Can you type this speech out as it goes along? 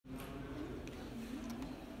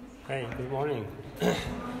Hey, good morning.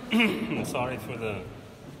 Sorry for the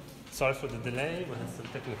delay. We had some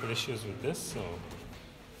technical issues with this, so.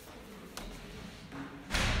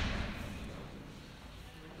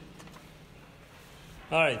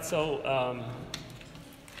 All right, so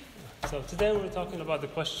today we're talking about the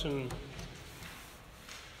question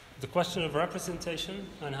of representation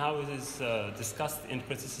and how it is discussed in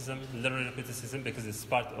criticism, literary criticism, because it's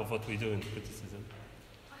part of what we do in criticism.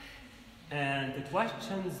 And the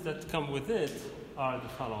questions that come with it are the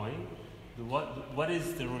following. What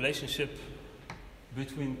is the relationship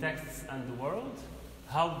between texts and the world?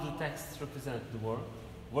 How do texts represent the world?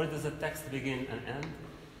 Where does a text begin and end?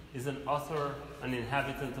 Is an author an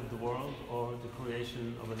inhabitant of the world or the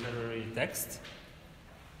creation of a literary text?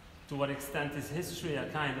 To what extent is history a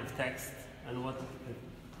kind of text? And what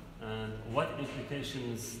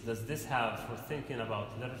implications does this have for thinking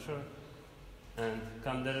about literature? And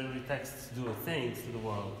can literary texts do things to the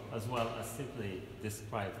world as well as simply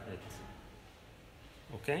describe it?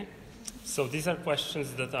 Okay? So these are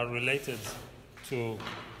questions that are related to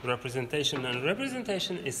representation. And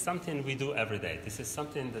representation is something we do every day. This is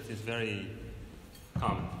something that is very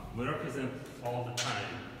common. We represent all the time.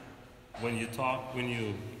 When you talk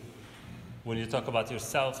about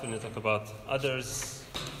yourself, when you talk about others,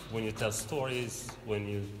 when you tell stories, when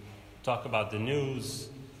you talk about the news,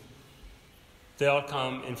 they all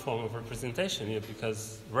come in form of representation,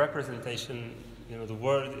 because representation, the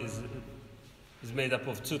word is made up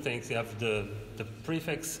of two things. You have the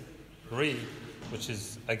prefix re, which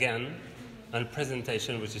is again, and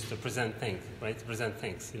presentation, which is to present things, right? To present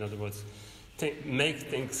things. In other words, make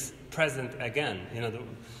things present again.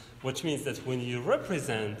 Which means that when you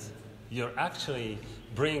represent, you're actually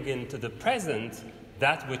bringing to the present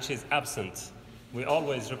that which is absent. We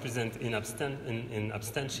always represent in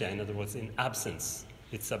absentia, in other words, in absence.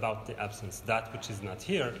 It's about the absence. That which is not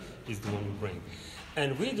here is the one we bring.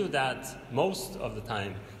 And we do that most of the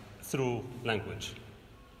time through language.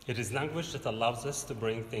 It is language that allows us to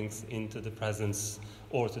bring things into the presence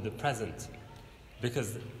or to the present.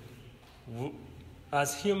 Because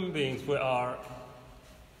as human beings, we're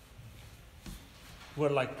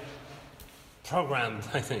like programmed,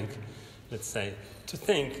 I think, let's say, to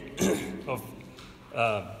think of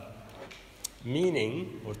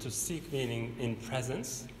meaning, or to seek meaning in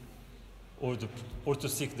presence, or to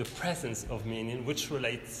seek the presence of meaning, which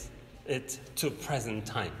relates it to present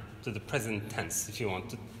time, to the present tense, if you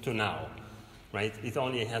want, to now, right? It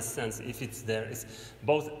only has sense if it's there.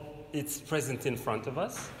 It's present in front of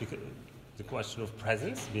us, because the question of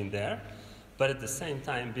presence, being there, but at the same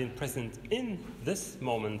time being present in this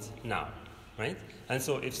moment now, right? And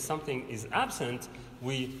so if something is absent,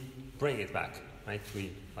 we bring it back. Right?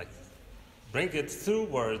 We bring it through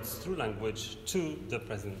words, through language, to the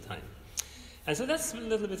present time. And so that's a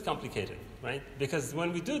little bit complicated, right? Because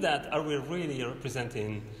when we do that, are we really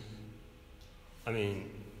representing?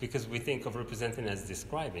 Because we think of representing as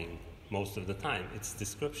describing most of the time. It's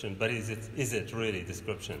description, but is it really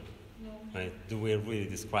description? No. Right? Do we really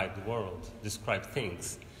describe the world, describe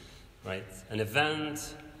things, right? An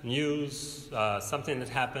event, news, something that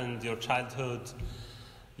happened, your childhood,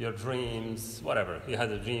 your dreams, whatever. You had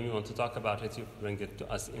a dream, you want to talk about it, you bring it to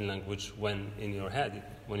us in language. When in your head,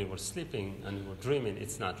 when you were sleeping and you were dreaming,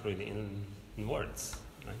 it's not really in words,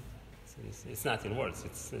 right? It's not in words,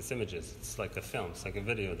 it's images. It's like a film, it's like a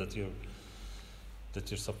video that your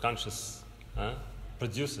subconscious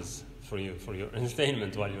produces for you, for your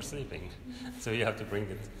entertainment while you're sleeping. So you have to bring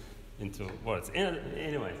it into words.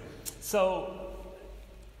 Anyway, so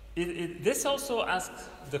this also asks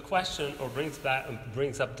the question, or brings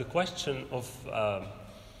up the question of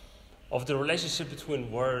the relationship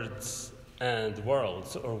between words and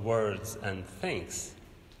worlds, or words and things,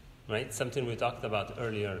 right? Something we talked about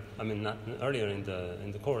earlier. Not earlier in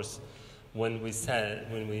the course, when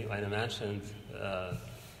I mentioned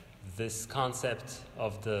this concept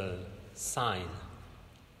of the sign,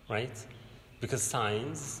 right? Because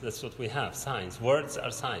signs, that's what we have. Signs. Words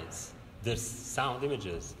are signs. They're sound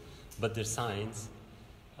images. But they're signs.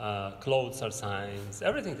 Clothes are signs.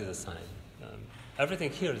 Everything is a sign. Everything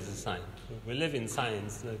here is a sign. We live in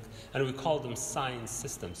signs, and we call them sign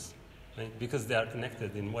systems, right? Because they are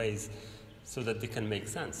connected in ways so that they can make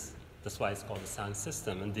sense. That's why it's called a sign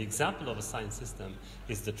system. And the example of a sign system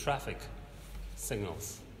is the traffic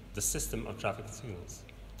signals, the system of traffic signals.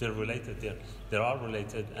 They're related. They are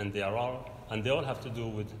related, and they all have to do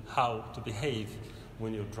with how to behave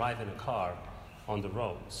when you're driving a car on the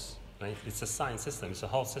roads. Right? It's a sign system. It's a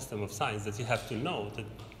whole system of signs that you have to know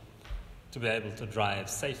to be able to drive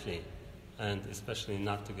safely, and especially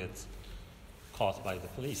not to get caught by the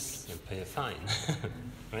police and pay a fine,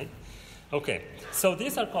 right? Okay, so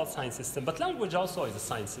these are called sign system, but language also is a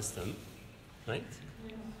sign system, right?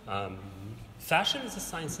 Fashion is a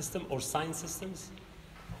sign system or sign systems.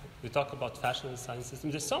 We talk about fashion and sign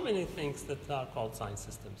systems. There's so many things that are called sign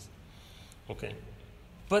systems. Okay,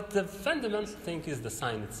 but the fundamental thing is the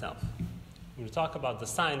sign itself. When we talk about the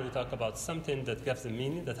sign, we talk about something that gives a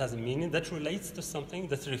meaning, that has a meaning, that relates to something,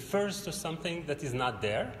 that refers to something that is not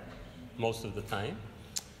there most of the time.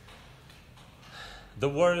 The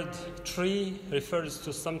word tree refers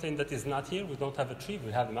to something that is not here. We don't have a tree,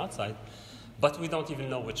 we have them outside, but we don't even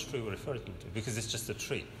know which tree we're referring to because it's just a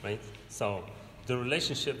tree, right? So the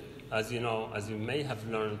relationship, as you know, as you may have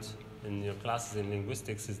learned in your classes in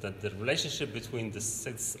linguistics, is that the relationship between the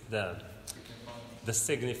signifier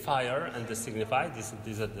and the signified,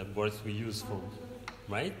 these are the words we use for,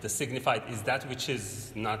 right? The signified is that which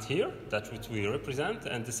is not here, that which we represent,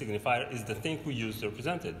 and the signifier is the thing we use to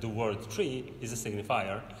represent it. The word tree is a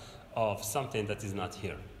signifier of something that is not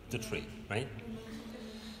here, the tree, right?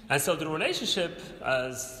 And so the relationship,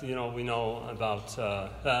 as you know, we know about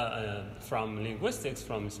from linguistics,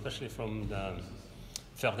 especially from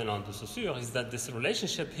Ferdinand de Saussure, is that this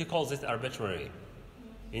relationship, he calls it arbitrary,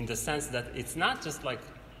 in the sense that it's not just like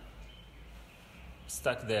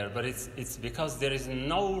stuck there, but it's because there is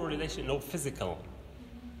no relation, no physical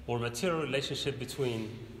or material relationship between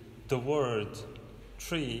the word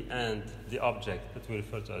tree and the object that we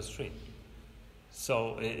refer to as tree.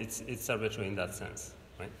 So it's arbitrary in that sense,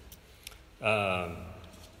 right?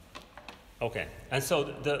 Okay, and so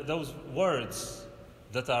those words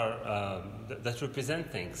that are that represent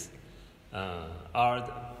things are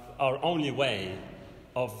our only way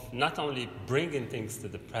of not only bringing things to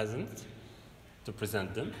the present to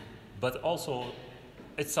present them, but also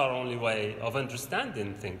it's our only way of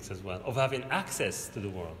understanding things as well, of having access to the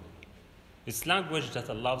world. It's language that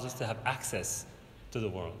allows us to have access to the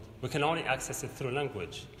world. We can only access it through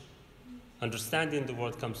language. Understanding the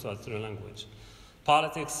world comes to us through language.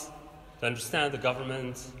 Politics, to understand the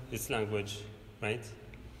government, it's language, right?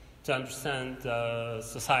 To understand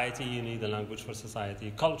society, you need a language for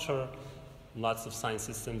society. Culture, lots of sign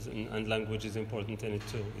systems and language is important in it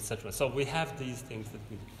too, etc. So we have these things that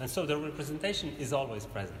we do. And so the representation is always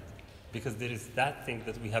present because there is that thing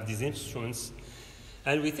that we have these instruments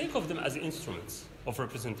and we think of them as instruments of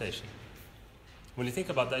representation. When you think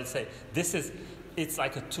about that, you say, it's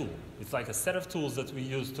like a tool. It's like a set of tools that we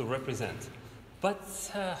use to represent. But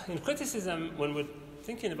in criticism, when we're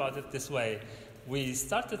thinking about it this way, we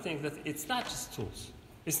start to think that it's not just tools.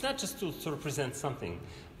 It's not just tools to represent something,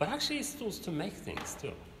 but actually it's tools to make things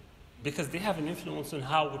too. Because they have an influence on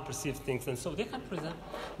how we perceive things, and so they can present,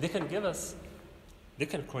 they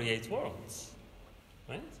can create worlds,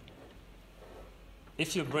 right?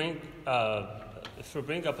 If you bring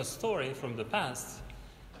up a story from the past,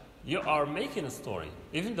 you are making a story,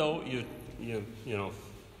 even though you know,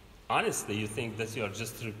 honestly, you think that you are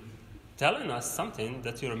just telling us something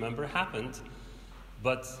that you remember happened,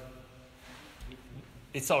 but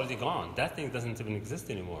it's already gone. That thing doesn't even exist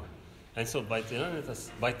anymore. And so by telling us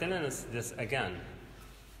this again,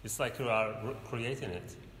 it's like you are creating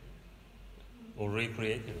it or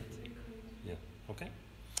recreating it. Yeah. Okay.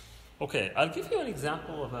 Okay. I'll give you an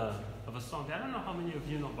example of a song. I don't know how many of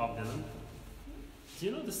you know Bob Dylan. Do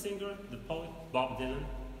you know the singer, the poet Bob Dylan?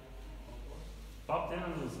 Bob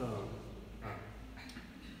Dylan was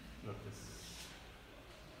look this.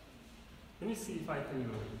 Let me see if I can.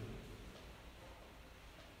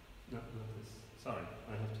 No, not this. Sorry,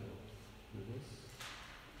 I have to do this.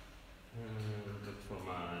 Look for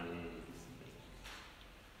my.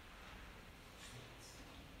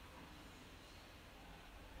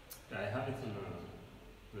 I have it in a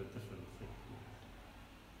different thing.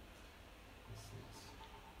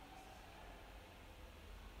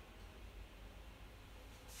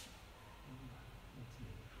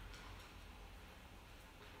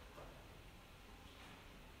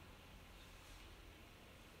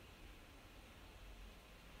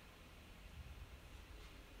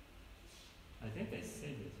 I think I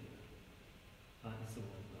saved it here. It's the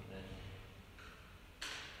one down there.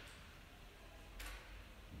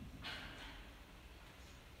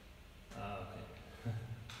 Okay.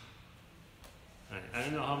 Right. I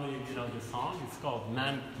don't know how many of you know the song. It's called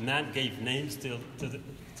Man Gave Names to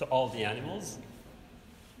All the Animals.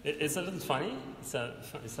 It's a little funny. It's a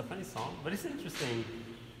funny song, but it's interesting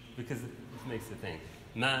because it makes you think.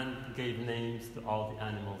 Man gave names to all the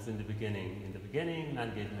animals in the beginning. In the beginning,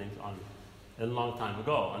 man gave names to all a long time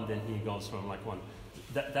ago, and then he goes from like one.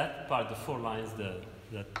 That part, the 4 lines,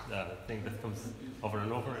 that thing that comes over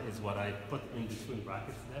and over is what I put in between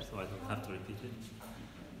brackets there, so I don't have to repeat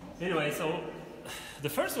it. Anyway, so the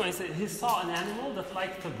first one is he saw an animal that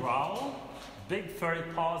liked to growl, big furry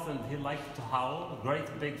paws, and he liked to howl, great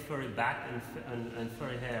big furry back and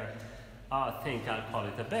furry hair. I think I'll call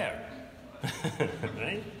it a bear.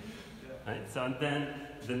 Right? Right? So and then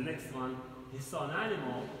the next one, he saw an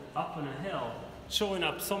animal up on a hill showing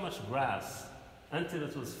up so much grass until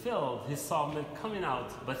it was filled. He saw milk coming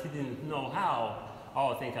out, but he didn't know how.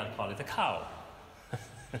 I think I'll call it a cow.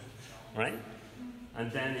 Right?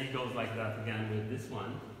 And then he goes like that again with this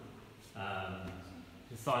one.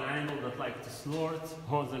 He saw an animal that liked to snort,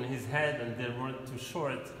 horns on his head, and they weren't too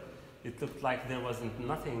short. It looked like there wasn't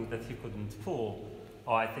nothing that he couldn't pull.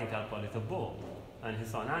 I think I'll call it a bull. And he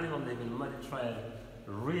saw an animal living in a muddy trail,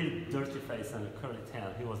 real dirty face and a curly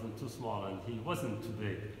tail. He wasn't too small and he wasn't too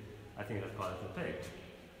big. I think I'll call it a pig.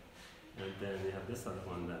 And then we have this other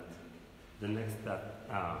one that the next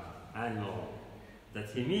animal that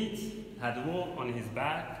he meets had wool on his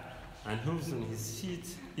back and hooves on his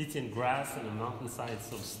feet, eating grass on a mountainside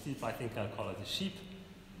so steep, I think I'll call it a sheep.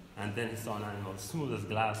 And then he saw an animal smooth as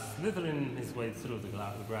glass, slithering his way through the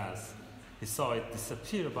grass. He saw it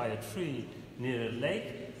disappear by a tree near a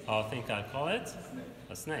lake. I think I'll call it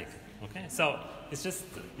a snake. Okay, so it's just,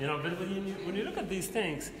 but when you look at these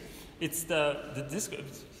things, it's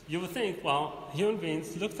you would think, well, human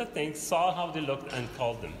beings looked at things, saw how they looked, and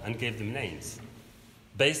called them and gave them names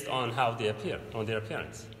based on how they appear, on their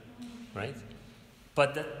appearance, right?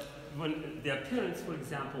 But when the appearance, for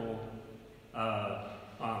example,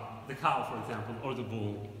 the cow, for example, or the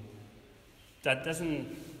bull, that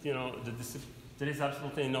doesn't, there is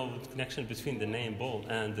absolutely no connection between the name bull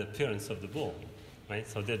and the appearance of the bull, right?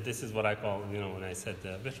 So this is what I call, when I said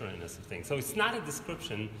the arbitrariness of things. So it's not a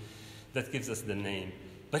description that gives us the name,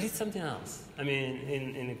 but it's something else. I mean,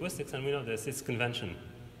 in linguistics, and we know this, it's convention,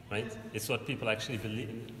 right? It's what people actually believe,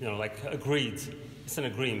 agreed. It's an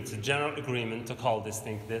agreement. It's a general agreement to call this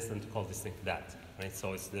thing this and to call this thing that, right?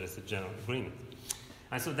 So there is a general agreement.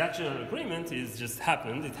 And so that general agreement is just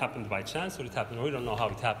happened. It happened by chance, or it happened, we don't know how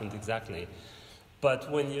it happened exactly.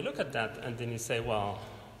 But when you look at that and then you say, well,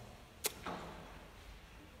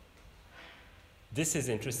 this is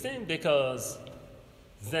interesting because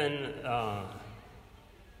then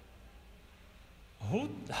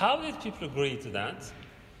how did people agree to that?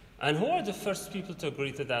 And who are the first people to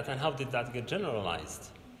agree to that, and how did that get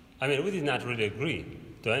generalized? I mean, we did not really agree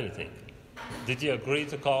to anything. Did you agree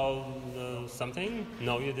to call something?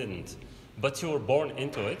 No, you didn't. But you were born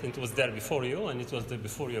into it, and it was there before you, and it was there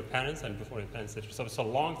before your parents, and before your parents, etc. So it's a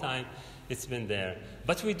long time it's been there.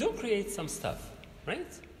 But we do create some stuff,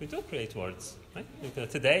 right? We do create words, right?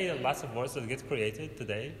 Today, lots of words that get created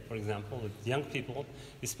today, for example, with young people,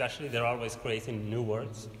 especially, they're always creating new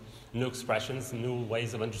words, new expressions, new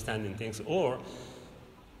ways of understanding things, or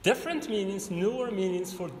different meanings, newer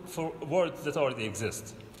meanings for words that already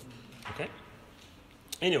exist. Okay?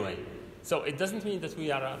 Anyway, so it doesn't mean that we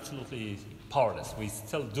are absolutely powerless. We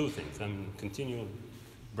still do things and continue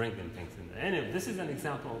bringing things in there. Anyway, this is an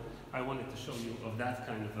example I wanted to show you of that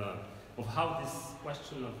kind of how this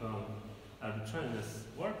question of arbitrariness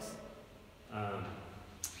works.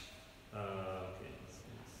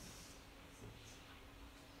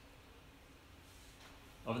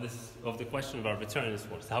 Of the question of arbitrariness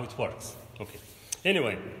works, how it works. Okay.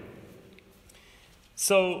 Anyway,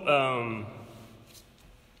 so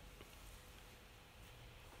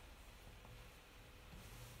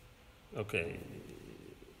okay.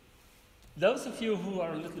 Those of you who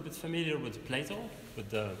are a little bit familiar with Plato, with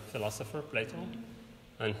the philosopher Plato,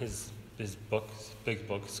 and his book, big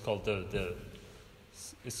book, it's called the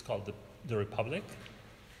Republic.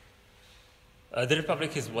 The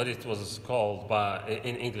Republic is what it was called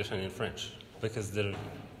in English and in French, because the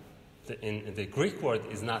Greek word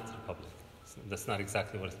is not republic. That's not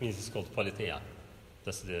exactly what it means. It's called politeia.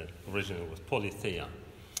 That's the original word, politeia,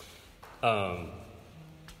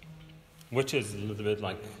 which is a little bit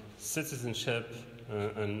like citizenship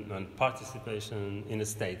and participation in a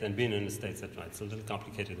state, and being in a state, etc. It's a little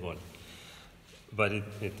complicated word, but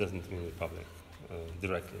it doesn't mean republic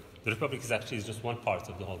directly. The Republic is actually just one part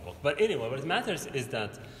of the whole book. But anyway, what matters is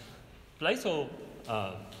that Plato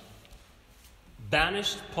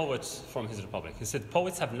banished poets from his Republic. He said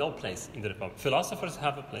poets have no place in the Republic. Philosophers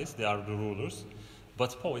have a place, they are the rulers,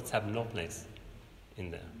 but poets have no place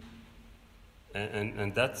in there.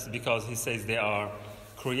 And that's because he says they are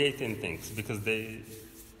creating things, because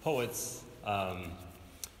poets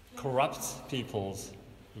corrupt people's...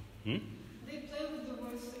 They play with the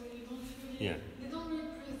words, so you don't really... Yeah. They don't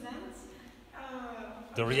represent...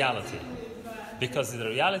 the reality. But Because the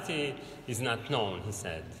reality is not known, he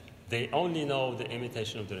said. They only know the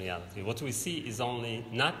imitation of the reality. What we see is only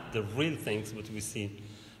not the real things,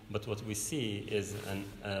 but what we see is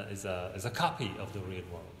a copy of the real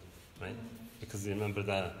world, right? Because you remember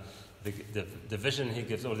the vision he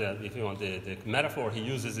gives, or if you want, the metaphor he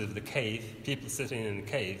uses is the cave. People sitting in a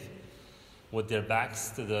cave with their backs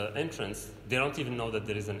to the entrance. They don't even know that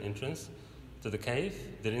there is an entrance to the cave.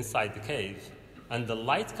 They're inside the cave, and the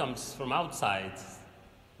light comes from outside,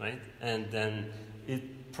 right? And then it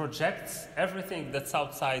projects everything that's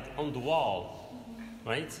outside on the wall,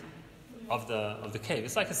 right? Of the cave.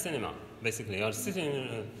 It's like a cinema, basically. You're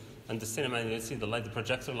sitting in the cinema and you see the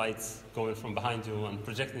projector lights going from behind you and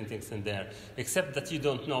projecting things in there, except that you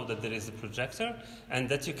don't know that there is a projector and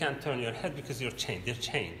that you can't turn your head because you're chained. They're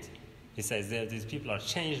chained. He says these people are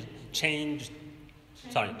chained. In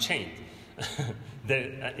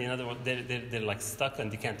other words, they're like stuck and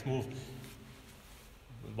they can't move.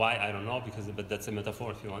 Why? I don't know, but that's a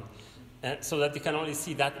metaphor if you want. So that they can only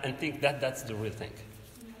see that and think that that's the real thing.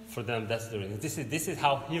 For them, that's the real thing. This is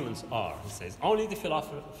how humans are, he says. Only the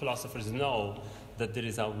philosophers know that there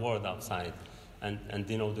is a world outside and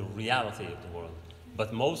they know the reality of the world.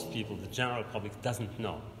 But most people, the general public, doesn't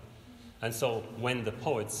know. And so when the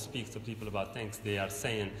poets speak to people about things, they're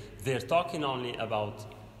talking only about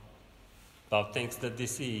things that they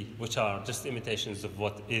see, which are just imitations of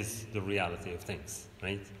what is the reality of things,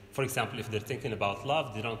 right? For example, if they're thinking about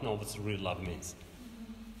love, they don't know what real love means.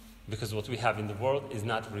 Because what we have in the world is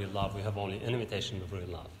not real love. We have only an imitation of real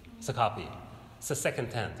love. It's a copy. It's a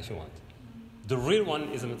second hand, if you want. The real one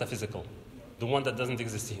is a metaphysical. The one that doesn't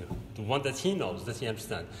exist here. The one that he knows, that he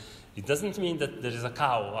understands. It doesn't mean that there is a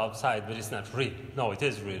cow outside, but it's not real. No, it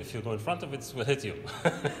is real. If you go in front of it, it will hit you.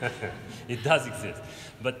 It does exist.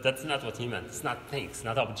 But that's not what he meant. It's not things,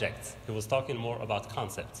 not objects. He was talking more about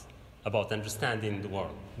concepts, about understanding the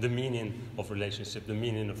world, the meaning of relationship, the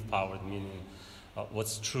meaning of power, the meaning of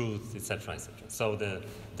what's truth, etc., etc. So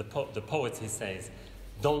the poets, he says,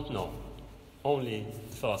 don't know. Only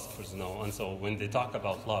the philosophers know. And so when they talk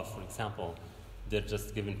about love, for example, they're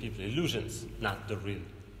just giving people illusions, not the real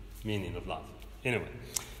meaning of love. Anyway,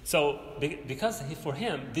 so because for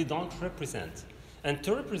him, they don't represent. And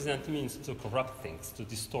to represent means to corrupt things, to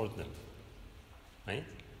distort them, right?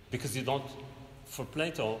 Because you don't, for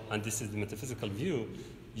Plato, and this is the metaphysical view,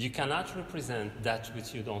 you cannot represent that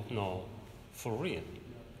which you don't know for real,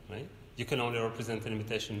 right? You can only represent an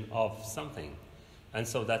imitation of something. And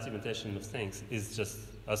so that imitation of things is just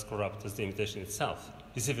as corrupt as the imitation itself.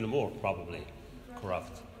 It's even more, probably,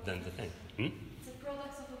 corrupt than the thing. It's a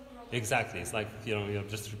product of a product. Exactly. It's like, you're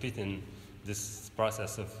just repeating this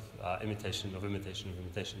process of imitation,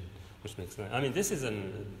 which makes sense. I mean, this is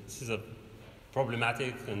a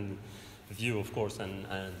problematic view, of course, and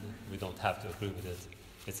we don't have to agree with it,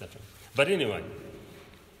 etc. But anyway,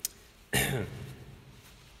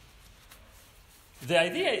 the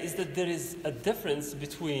idea is that there is a difference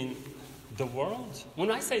between the world.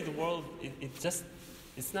 When I say the world,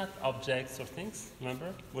 it's not objects or things,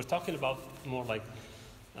 remember? We're talking about more like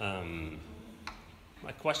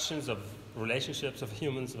questions of relationships of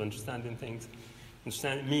humans, of understanding things,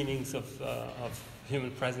 understanding meanings of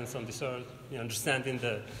human presence on this earth, understanding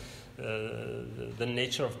the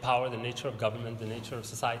nature of power, the nature of government, the nature of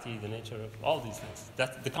society, the nature of all these things.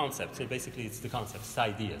 That's the concept. So basically, it's the concept. It's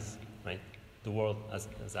ideas, right? The world as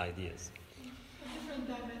ideas. Different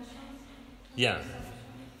dimensions.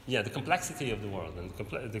 Yeah, the complexity of the world and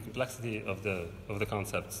the complexity of the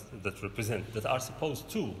concepts that are supposed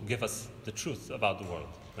to give us the truth about the world.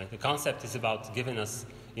 Right? The concept is about giving us,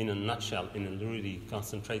 in a nutshell, in a really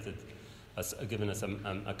concentrated, giving us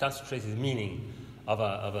a concentrated meaning of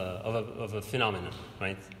a phenomenon.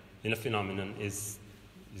 Right? In a phenomenon is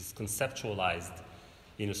conceptualized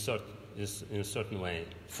in a certain way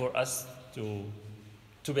for us to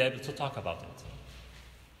be able to talk about it.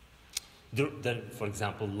 For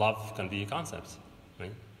example, love can be a concept,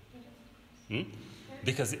 right?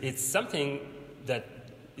 Because it's something that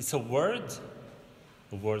it's a word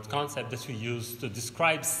concept that we use to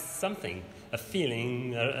describe something, a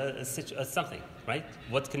feeling, something, right?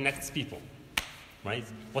 What connects people, right?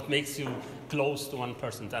 What makes you close to one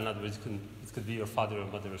person to another? It could be your father or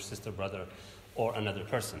mother or sister, brother, or another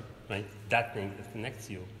person, right? That thing that connects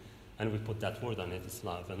you. And we put that word on it, it's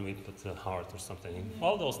love, and we put the heart or something.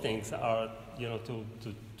 All those things are, to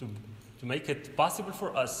make it possible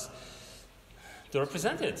for us to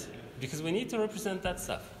represent it, because we need to represent that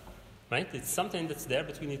stuff, right? It's something that's there,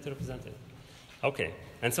 but we need to represent it. Okay,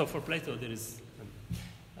 and so for Plato, there is,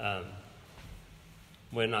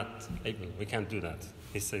 we're not able, we can't do that.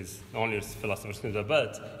 He says only philosophers can do that.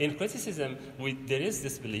 But in criticism, there is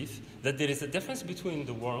this belief that there is a difference between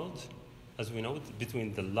the world, as we know it,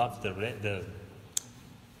 between the love, the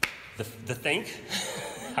thing.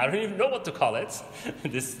 I don't even know what to call it.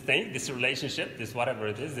 This thing, this relationship, this whatever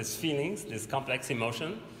it is, this feelings, this complex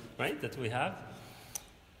emotion, right, that we have,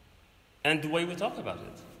 and the way we talk about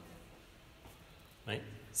it, right?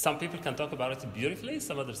 Some people can talk about it beautifully.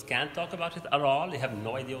 Some others can't talk about it at all. They have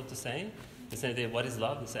no idea what to say. They say, what is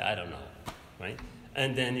love? They say, I don't know, right?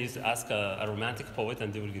 And then you ask a romantic poet,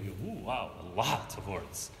 and they will give you, ooh, wow, a lot of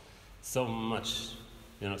words. So much,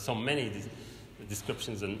 so many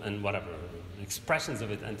descriptions and whatever, expressions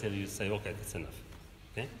of it until you say, okay, that's enough.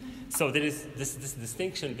 Okay? So there is this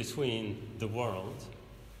distinction between the world,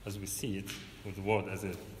 as we see it, with the world as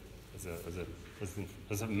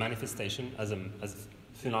a manifestation, as a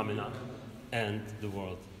phenomena, and the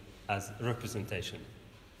world as representation.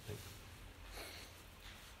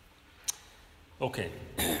 Okay.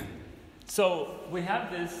 So we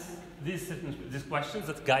have these questions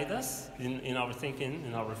that guide us in our thinking,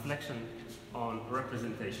 in our reflection on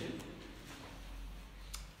representation.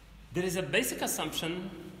 There is a basic assumption,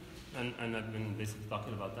 and I've been basically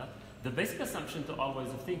talking about that, the basic assumption to all ways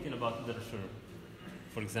of thinking about literature,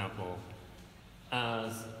 for example,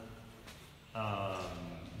 as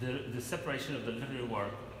the separation of the literary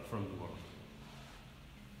work from the world.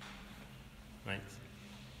 Right?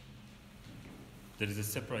 There is a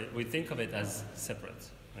separate, we think of it as separate,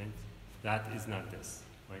 right? That is not this,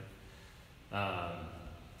 right?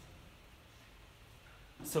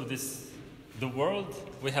 So the world,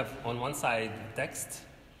 we have on one side text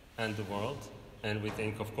and the world, and we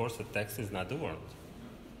think, of course, the text is not the world,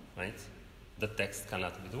 right? The text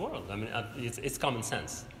cannot be the world. I mean, it's common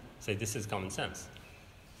sense. Say, this is common sense.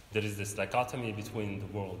 There is this dichotomy between the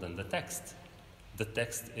world and the text. The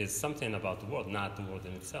text is something about the world, not the world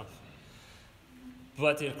in itself.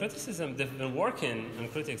 But in criticism, they've been working, and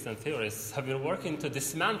critics and theorists have been working to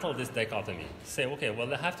dismantle this dichotomy. Say, okay, well,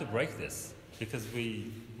 they have to break this, because we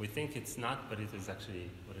think it's not, but it is actually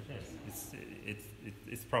what it is.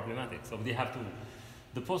 It's problematic. So they have to.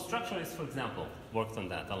 The post-structuralists, for example, worked on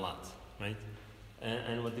that a lot, right?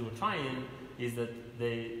 And what they were trying is that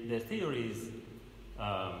their theories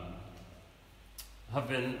have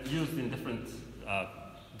been used in different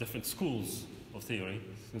schools of theory,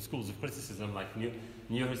 in schools of criticism, like new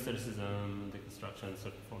historicism, deconstruction,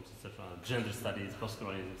 certain forms, etc., gender studies,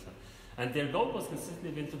 post-colonialism, etc. And their goal was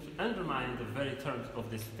consistently been to undermine the very terms of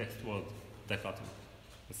this text-world dichotomy.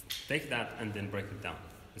 Let's take that and then break it down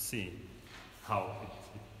to see how it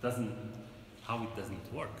doesn't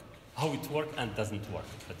work, how it works and doesn't work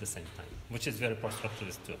at the same time, which is very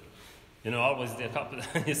post-structuralist too. Always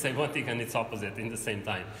you say one thing and its opposite in the same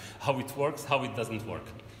time. How it works, how it doesn't work,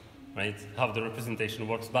 right? How the representation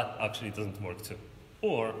works, but actually doesn't work too,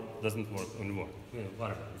 or doesn't work anymore.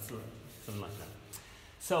 Whatever, it's something like that.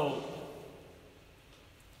 So,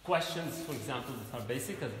 questions, for example, that are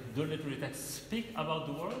basic, as do literary texts speak about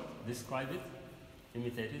the world, describe it,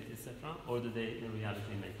 imitate it, etc., or do they in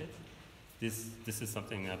reality make it? This is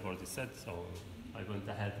something I've already said, so I went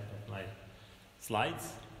ahead of my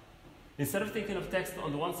slides. Instead of thinking of text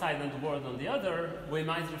on the one side and the world on the other, we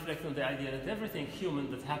might reflect on the idea that everything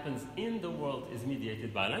human that happens in the world is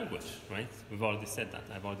mediated by language, right? We've already said that.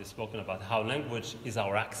 I've already spoken about how language is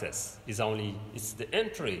our access, it's the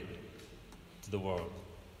entry to the world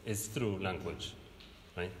is through language,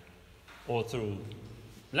 right? Or through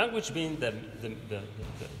language being the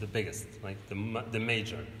biggest, like the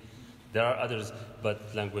major. There are others,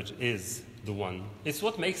 but language is the one. It's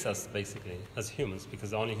what makes us, basically, as humans,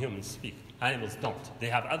 because only humans speak. Animals don't. They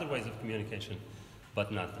have other ways of communication,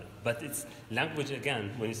 but not that. But it's language,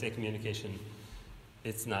 again, when you say communication,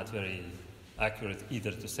 it's not very accurate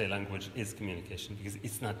either to say language is communication, because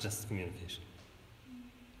it's not just communication.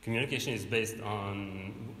 Communication is based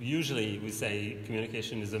on, usually we say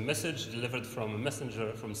communication is a message delivered from a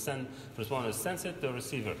messenger, from someone who sends it to a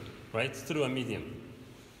receiver, right, through a medium.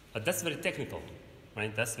 But that's very technical,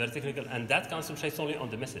 right? That's very technical, and that concentrates only on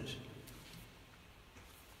the message.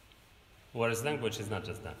 Whereas language is not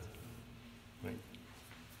just that, right?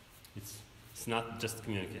 It's not just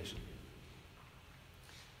communication.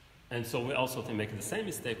 And so we also make the same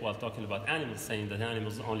mistake while talking about animals, saying that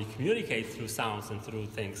animals only communicate through sounds and through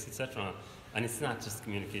things, etc. And it's not just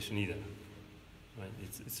communication either, right?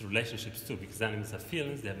 It's relationships too, because animals have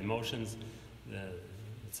feelings, they have emotions,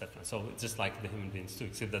 etc. So it's just like the human beings too,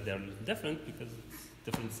 except that they're different because it's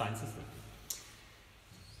different science system.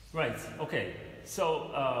 Right, okay.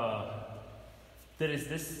 So there is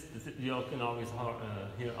this, you can always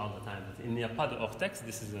hear all the time, that il n'y a pas de hors texte.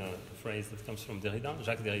 This is a phrase that comes from Derrida.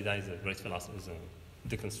 Jacques Derrida is a great philosopher, is a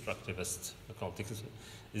deconstructivist,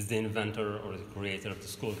 is the inventor or the creator of the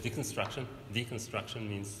school of deconstruction. Deconstruction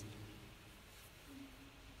means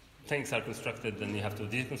things are constructed, then you have to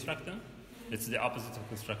deconstruct them. It's the opposite of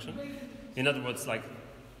construction. In other words, like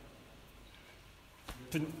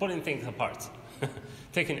putting things apart,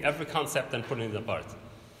 taking every concept and putting it apart,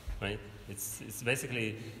 right? It's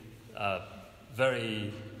basically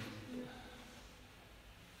very.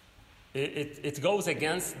 It goes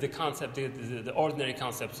against the concept, the ordinary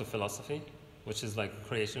concepts of philosophy, which is like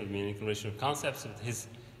creation of meaning, creation of concepts. He's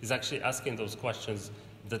actually asking those questions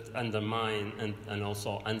that undermine and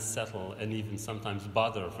also unsettle and even sometimes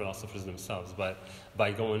bother philosophers themselves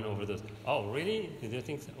by going over those. Oh, really? Do you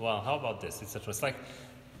think? So? Well, how about this, etc. It's like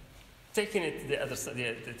taking it the other side,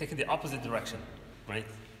 taking the opposite direction, right?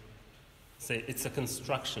 Say it's a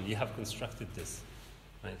construction. You have constructed this,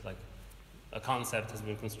 right? Like a concept has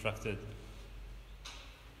been constructed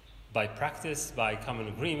by practice, by common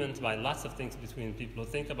agreement, by lots of things between people who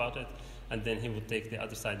think about it, and then he would take the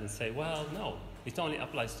other side and say, well, no, it only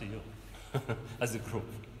applies to you as a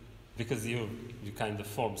group, because you kind of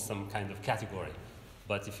form some kind of category.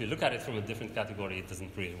 But if you look at it from a different category, it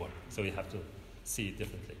doesn't really work. So you have to see it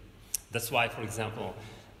differently. That's why, for example,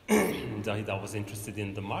 Derrida was interested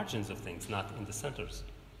in the margins of things, not in the centers.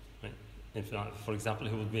 Right? For example,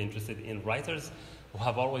 he would be interested in writers who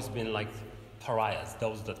have always been like pariahs,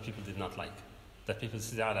 those that people did not like, that people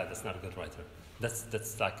say, that's not a good writer.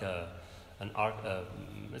 That's like an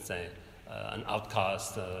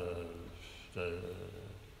outcast, a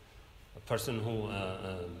person who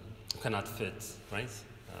cannot fit, right,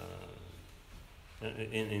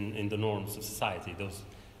 in the norms of society.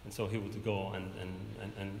 And so he would go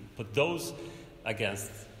and put those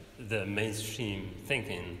against the mainstream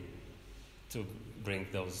thinking to bring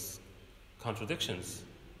those contradictions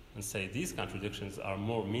and say these contradictions are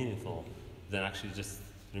more meaningful than actually just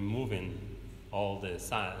removing all the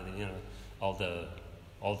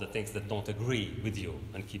things that don't agree with you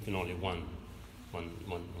and keeping only one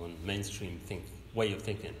mainstream way of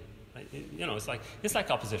thinking. Right? It's like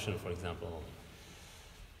opposition, for example,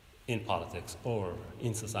 in politics or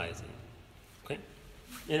in society. Okay.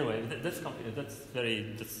 Anyway, that's complicated.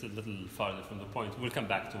 That's a little farther from the point. We'll come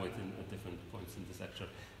back to it at different points in this lecture.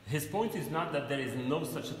 His point is not that there is no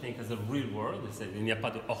such a thing as a real world. He said, il n'y a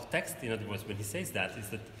pas de hors texte. In other words, when he says that, is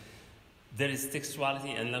that there is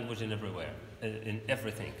textuality and language in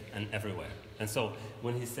everything and everywhere. And so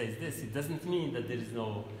when he says this, it doesn't mean that there is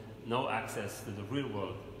no access to the real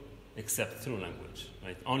world except through language.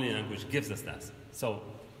 Right? Only language gives us that. So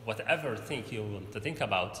whatever thing you want to think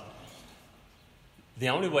about, the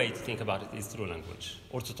only way to think about it is through language,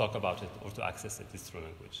 or to talk about it, or to access it is through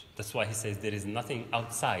language. That's why he says there is nothing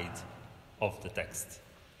outside of the text.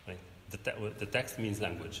 Right? The text means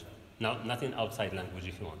language. Nothing outside language,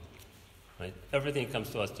 if you want. Right? Everything comes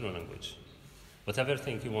to us through language. Whatever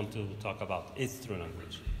thing you want to talk about is through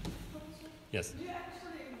language. Yes? Do you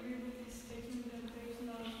actually agree with this statement that there's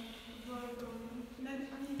no word or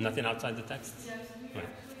nothing outside the text? Yes. Do you Right.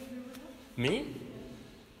 actually agree with that? Me?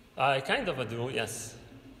 I kind of do, yes.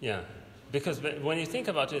 Yeah. Because when you think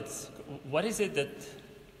about it, what is it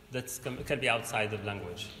that can be outside of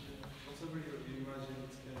language? Whatever you imagine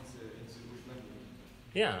it's with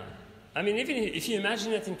language. Yeah. I mean, even if you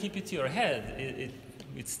imagine it and keep it to your head,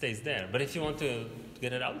 it stays there. But if you want to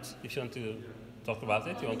get it out, if you want to talk about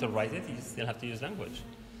it, you want to write it, you still have to use language.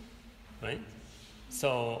 Right?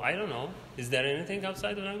 So, I don't know. Is there anything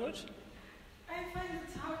outside of language? I find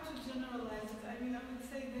it hard to generalize it. I mean, I would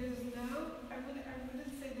say there's no. I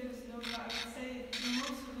wouldn't say there's no, but I would say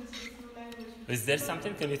most of it is through language. Is there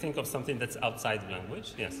something? Can you think of something that's outside of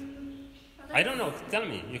language? Yes. I don't know. Tell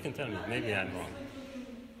me. You can tell me. Maybe I'm wrong.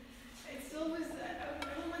 It's always.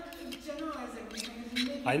 I don't like to generalize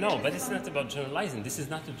everything. I know, but it's not about generalizing. This is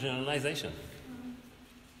not a generalization.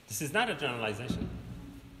 This is not a generalization.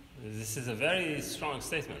 This is a very strong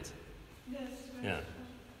statement. Yes. Right. Yeah.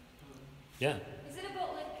 Yeah. Is it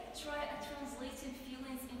about translating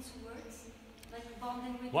feelings into words, like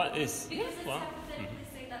bonding with? What is? Because it's Well, hypothetically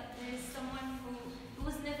say that there is someone who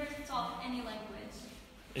was never taught any language.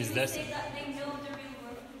 Is Can there you say that they know the real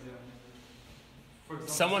world? Yeah. For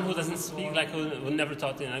example, someone who doesn't speak, like who never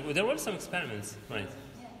taught in language? There were some experiments, right,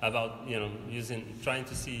 Yeah. about trying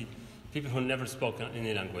to see people who never spoke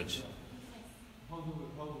any language. how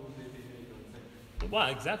would they behave and think? Well,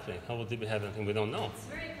 exactly. How would they behave? And we don't know. It's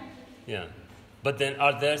very complicated. Yeah. But then,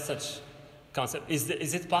 are there such concepts?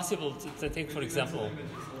 Is it possible to think, for example? Images,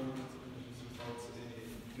 all images without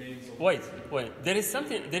any names of wait. There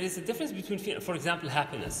is a difference between, for example,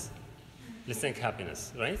 happiness. Let's think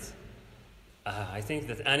happiness, right? I think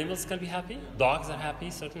that animals can be happy. Dogs are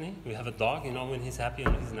happy, certainly. We have a dog, when he's happy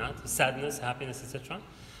and when he's not. Sadness, happiness, etc.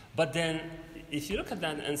 But then, if you look at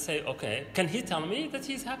that and say, okay, can he tell me that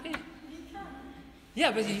he's happy?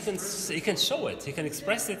 Yeah, but he can show it. He can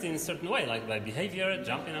express it in a certain way, like by behavior,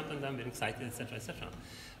 jumping up and down, being excited, etc., etc.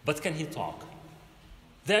 But can he talk?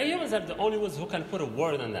 The humans are the only ones who can put a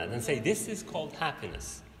word on that and say, this is called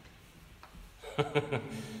happiness.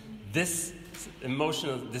 This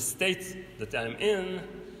state that I'm in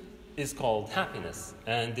is called happiness.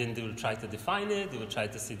 And then they will try to define it, they will try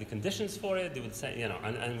to see the conditions for it, they will say,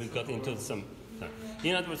 and we got into some...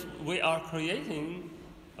 In other words, we are creating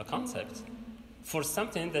a concept for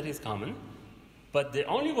something that is common, but the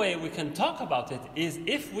only way we can talk about it is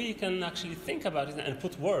if we can actually think about it and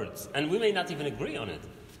put words, and we may not even agree on it,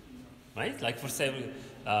 right? Like for say,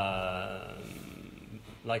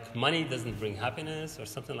 like money doesn't bring happiness or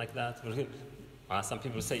something like that. Some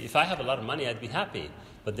people say, if I have a lot of money, I'd be happy,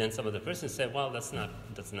 but then some other person say, well, that's not.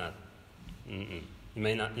 You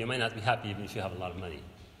may not be happy even if you have a lot of money,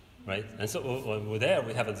 right? And so we're there.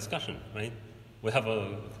 We have a discussion, right? We have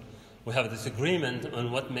a disagreement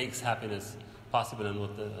on what makes happiness possible and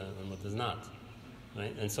what does not,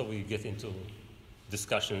 right? And so we get into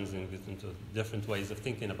discussions and get into different ways of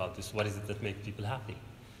thinking about this. What is it that makes people happy?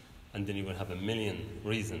 And then you will have a million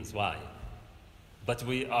reasons why. But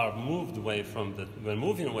we're moving away from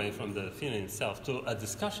the feeling itself to a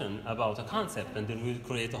discussion about a concept, and then we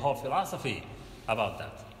create a whole philosophy about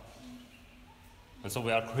that. And so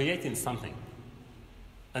we are creating something.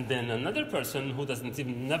 And then another person who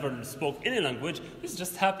never spoke any language is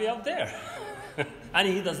just happy out there. And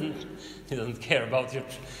he doesn't care about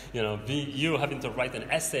you having to write an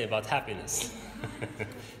essay about happiness.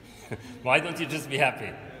 Why don't you just be happy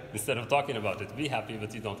instead of talking about it? Be happy,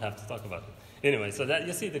 but you don't have to talk about it. Anyway, so that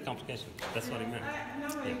you see the complication. That's what he meant.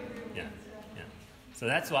 Yeah. So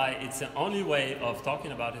that's why it's the only way of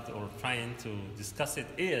talking about it or trying to discuss it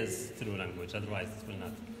is through language. Otherwise, it will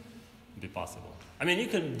not be possible. I mean, you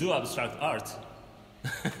can do abstract art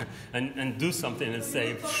and do something and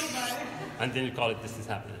say, and then you call it, this is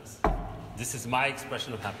happiness. This is my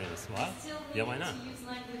expression of happiness. What? Yeah, why not?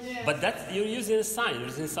 But that you're using a sign. You're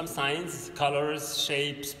using some signs, colors,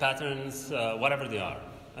 shapes, patterns, whatever they are.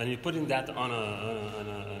 And you're putting that on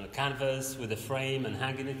a canvas with a frame and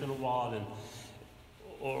hanging it on a wall,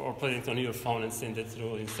 or putting it on your phone and send it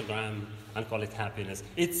through Instagram and call it happiness.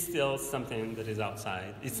 It's still something that is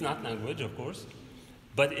outside. It's not language, of course,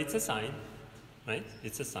 but it's a sign, right?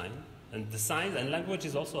 It's a sign. And the sign and language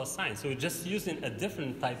is also a sign. So we're just using a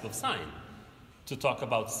different type of sign to talk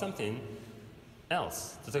about something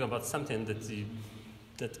else, to talk about something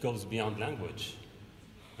that goes beyond language,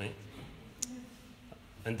 right?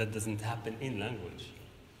 And that doesn't happen in language.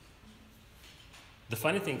 The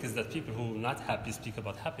funny thing is that people who are not happy speak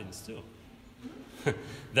about happiness too.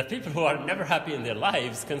 The people who are never happy in their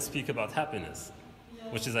lives can speak about happiness,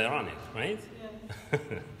 which is ironic, right? Yeah.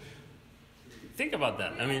 Think about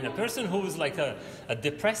that. I mean, a person who is like a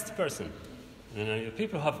depressed person,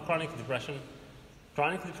 people who have chronic depression,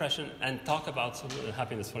 and talk about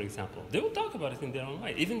happiness, for example. They will talk about it in their own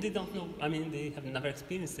way. Even they don't know, they have never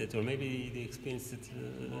experienced it, or maybe they experienced it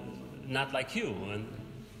not like you. And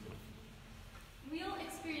we all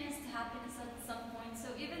experienced happiness at some point, so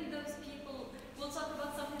even those people will talk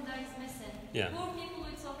about something that is missing. Yeah. Poor people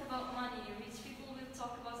will talk about money, rich people will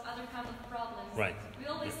talk about other kind of problems. Right. We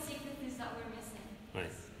always seek the things that we're missing.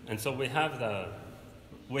 Right. And so we have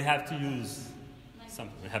to use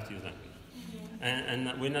something. We have to use language.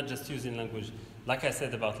 And we're not just using language. Like I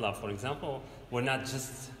said about love, for example, we're not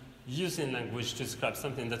just using language to describe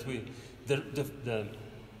something that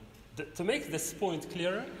to make this point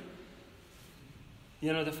clearer,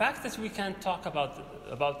 the fact that we can't talk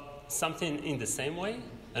about something in the same way,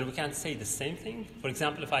 and we can't say the same thing. For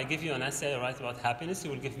example, if I give you an essay I write about happiness, you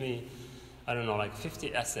will give me,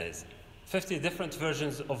 50 essays, 50 different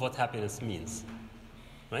versions of what happiness means,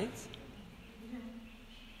 right?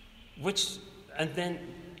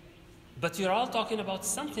 But you're all talking about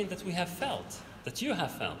something that we have felt, that you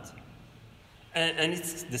have felt. And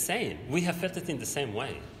it's the same. We have felt it in the same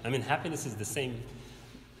way. Happiness is the same.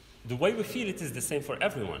 The way we feel it is the same for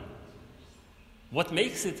everyone. What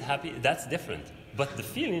makes it happy, that's different. But the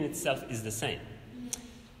feeling itself is the same.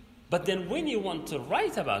 But then when you want to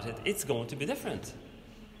write about it, it's going to be different.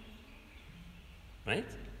 Right?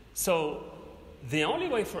 So the only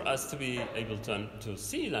way for us to be able to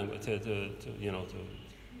see language, to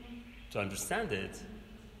understand it,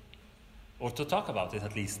 or to talk about it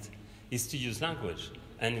at least, is to use language.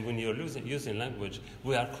 And when you're using language,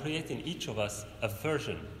 we are creating each of us a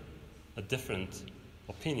version, a different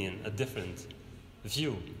opinion, a different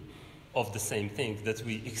view of the same thing that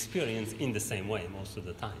we experience in the same way most of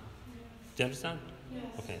the time. Do you understand? Yes.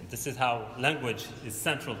 Okay, this is how language is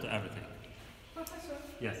central to everything. Professor?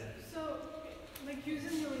 Yes. So, like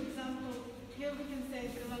using your example, here we can say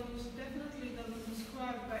the language definitely doesn't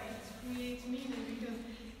describe, but it creates meaning because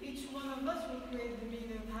each one of us will create the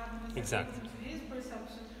meaning, happiness Exactly. according to his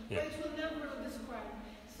perception, Yeah. but it will never describe.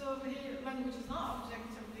 So here, language is not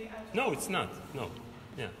objectively accurate. No, it's not. No.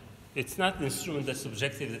 Yeah. It's not an instrument that's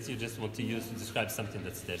subjective that you just want to use to describe something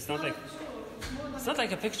that's there. It's not like it's not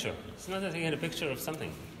like a picture. It's not like a picture of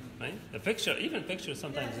something, right? A picture, even picture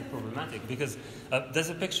sometimes is problematic because does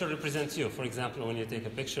a picture represent you? For example, when you take a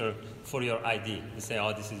picture for your ID, you say,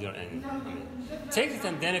 "Oh, this is your ID." I mean, take it,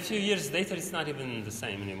 and then a few years later, it's not even the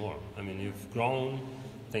same anymore. I mean, you've grown,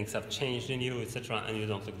 things have changed in you, etc., and you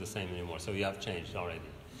don't look the same anymore. So you have changed already.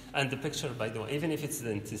 And the picture, by the way, even if it's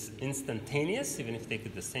instantaneous, even if you take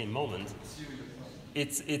it the same moment,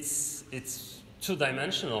 it's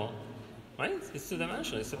two-dimensional, right? It's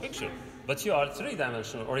two-dimensional. It's a picture, but you are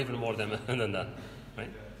three-dimensional or even more than that,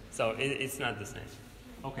 right? So it's not the same.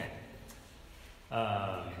 Okay.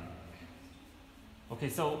 Okay.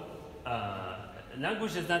 So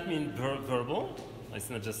language does not mean verbal. It's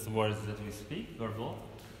not just words that we speak, verbal.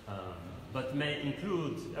 But may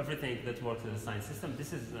include everything that works in the science system.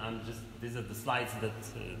 These are the slides that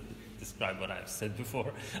describe what I've said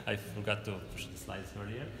before. I forgot to push the slides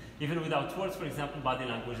earlier. Even without words, for example, body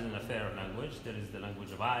language is an affair of language. There is the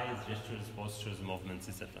language of eyes, gestures, postures, movements,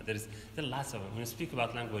 etc. There are lots of them. When you speak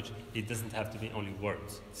about language, it doesn't have to be only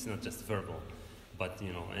words. It's not just verbal, but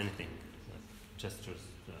anything, like gestures.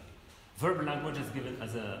 Verbal language is given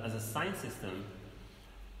as a science system.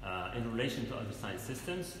 In relation to other science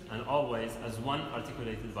systems, and always as one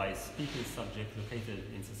articulated by a speaking subject located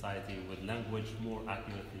in society with language more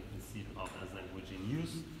accurately conceived of as language in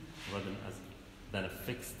use rather than a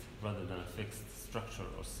fixed structure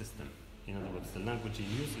or system. In other words, the language in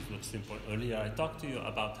use is what's important. Earlier I talked to you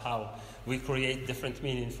about how we create different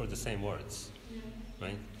meaning for the same words,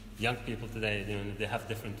 right? Young people today, they have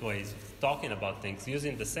different ways of talking about things,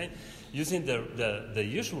 using the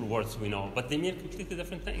usual words we know, but they mean completely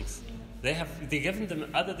different things. They give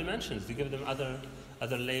them other dimensions. They give them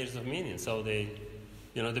other layers of meaning. So they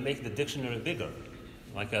make the dictionary bigger,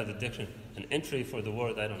 like the dictionary, an entry for the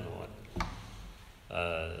word I don't know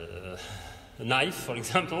what. Knife, for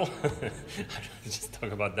example. I just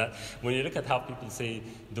talk about that. When you look at how people say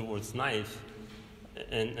the words knife.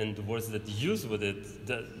 And the words that you use with it,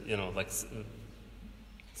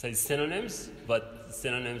 say synonyms, but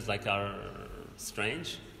synonyms are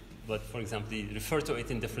strange. But for example, you refer to it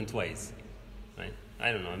in different ways, right?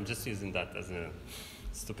 I don't know. I'm just using that as a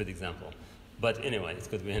stupid example. But anyway, it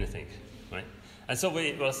could be anything, right? And so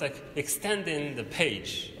it was like extending the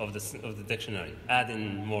page of the dictionary,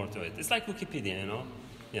 adding more to it. It's like Wikipedia,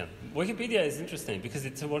 Yeah, Wikipedia is interesting because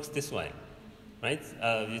it works this way. Right?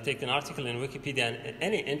 You take an article in Wikipedia, and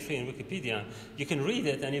any entry in Wikipedia, you can read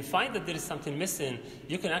it, and you find that there is something missing.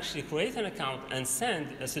 You can actually create an account and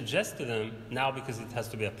suggest to them, now because it has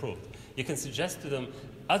to be approved, you can suggest to them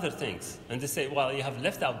other things. And they say, well, you have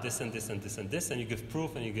left out this and this and this and this, and you give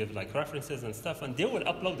proof, and you give references and stuff, and they will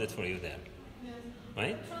upload it for you there. Yes.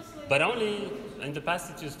 Right? But only, in the past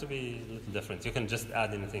it used to be a little different. You can just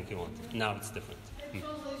add anything you want. Now it's different. Translation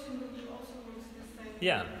also works the same.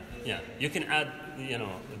 Yeah. Yeah, you can add,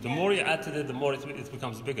 the more you add to it, the more it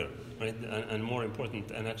becomes bigger, right? And more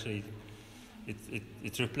important. And actually,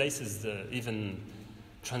 it replaces even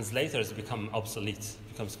translators become obsolete,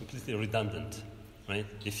 becomes completely redundant, right?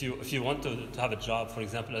 If you want to have a job, for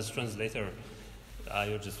example, as a translator,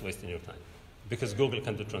 you're just wasting your time. Because Google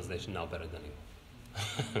can do translation now better than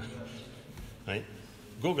you. Right?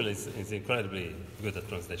 Google is incredibly good at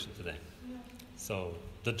translation today. So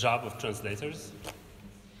the job of translators,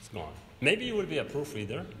 gone. Maybe you will be a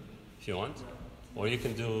proofreader if you want, or you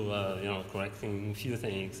can do correcting a few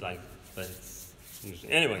things but it's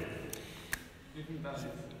anyway.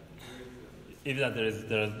 Even that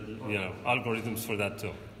there are algorithms for that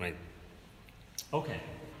too, right? Okay,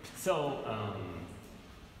 so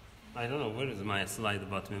I don't know where is my slide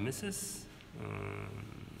about mimesis.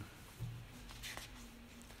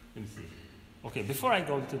 Let me see. Okay, before I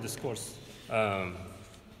go into this course.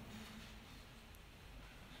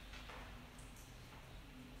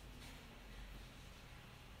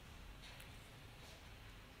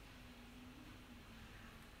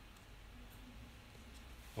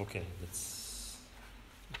 Okay, let's.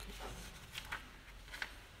 Okay.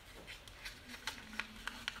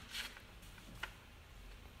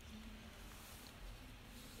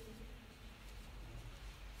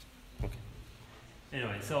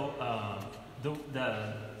 Anyway, so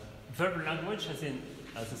the verbal language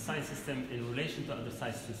as a science system in relation to other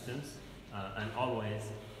science systems, and always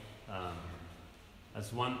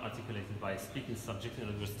as one articulated by a speaking subject. In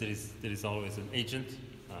other words, there is always an agent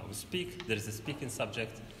who speak. There is a speaking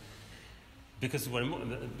subject. Because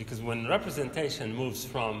when representation moves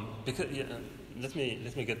from let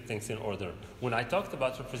me get things in order. When I talked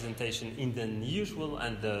about representation in the usual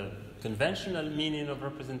and the conventional meaning of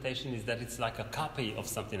representation is that it's like a copy of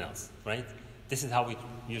something else, right? This is how we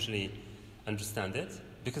usually understand it,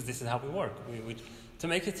 because this is how we work. To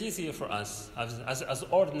make it easier for us as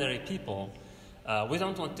ordinary people, we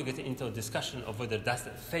don't want to get into a discussion of whether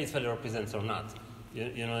that faithfully represents or not.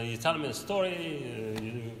 You tell me a story,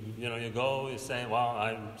 you go, you say, well,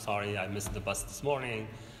 I'm sorry, I missed the bus this morning,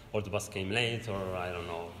 or the bus came late, or I don't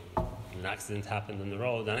know, an accident happened on the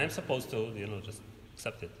road, and I'm supposed to, just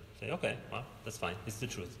accept it. Say, okay, well, that's fine, it's the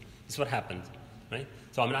truth. It's what happened, right?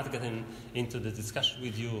 So I'm not getting into the discussion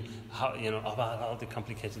with you, about all the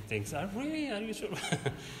complicated things. Are you sure?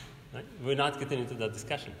 Right? We're not getting into that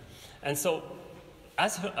discussion. And so,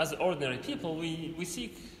 as ordinary people, we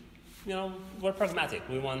seek, we're pragmatic.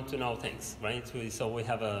 We want to know things, right? So we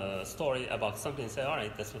have a story about something and say, all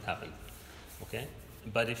right, that's what happened, okay?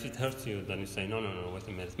 But if it hurts you, then you say, no, wait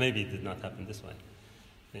a minute. Maybe it did not happen this way.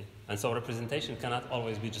 Okay? And so representation cannot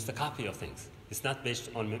always be just a copy of things. It's not based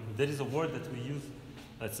on, there is a word that we use,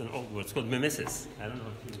 it's an old word, it's called mimesis. I don't know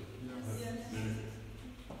if you Yes. mimesis.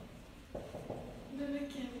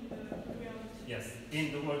 Mimicking the reality. Yes,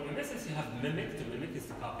 in the word mimesis you have mimic. To mimic is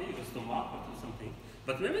to copy, it was to mock or to something.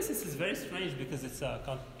 But mimesis is very strange because it's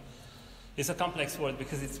a complex word,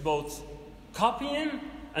 because it's both copying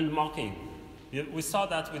and mocking. We saw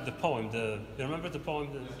that with the poem. You remember the poem,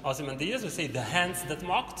 the Ozymandias? We say the hands that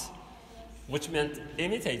mocked, which meant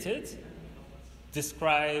imitated,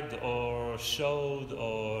 described or showed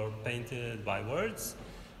or painted by words.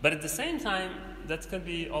 But at the same time, that can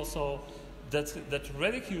be also that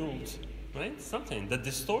ridiculed, right? Something that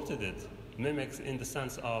distorted it. Mimics in the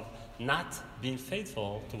sense of not being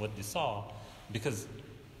faithful to what you saw, because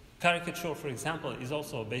caricature, for example, is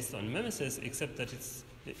also based on mimesis, except that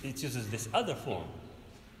it uses this other form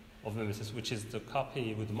of mimesis, which is the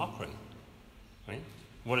copy with mockery, right?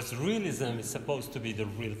 Whereas realism is supposed to be the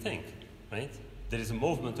real thing, right? There is a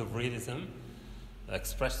movement of realism,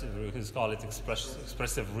 expressive, we can call it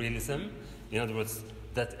expressive realism. In other words,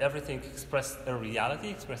 that everything expresses a reality,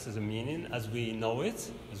 expresses a meaning as we know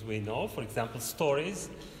it, as we know. For example, stories.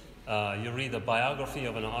 You read a biography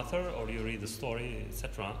of an author, or you read a story,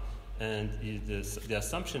 etc., and the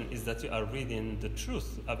assumption is that you are reading the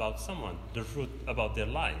truth about someone, the truth about their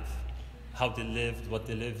life, how they lived, what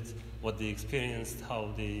they experienced, how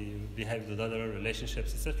they behaved with other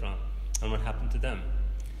relationships, etc., and what happened to them,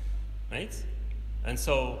 right? And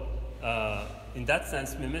so, in that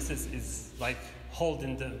sense, mimesis is like hold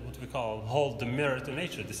the mirror to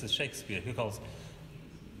nature. This is Shakespeare. He calls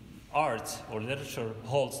art or literature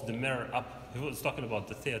holds the mirror up. He was talking about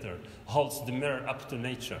the theater, holds the mirror up to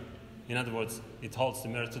nature. In other words, it holds the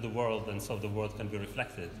mirror to the world, and so the world can be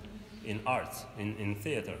reflected in art, in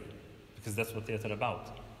theater, because that's what theater is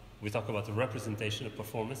about. We talk about the representation of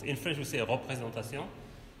performance. In French, we say représentation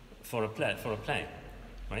for a play,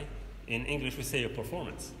 right? In English, we say a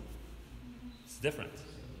performance. It's different.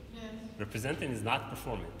 Yes. Representing is not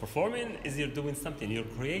performing. Performing is you're doing something, you're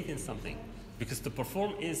creating something. Because to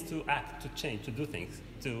perform is to act, to change, to do things,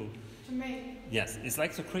 to make. Yes, it's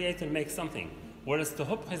like to create and make something. Whereas to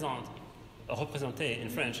représenter in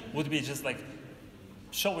French would be just like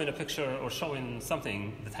showing a picture or showing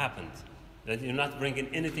something that happened. That you're not bringing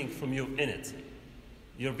anything from you in it.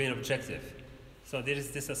 You're being objective. So there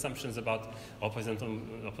is these assumptions about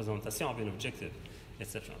représentation, being objective,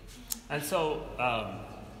 etc. And so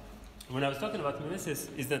when I was talking about mimesis,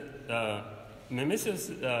 is that mimesis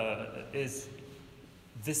is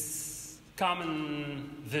this common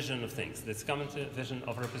vision of things, this common vision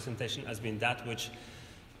of representation as being that which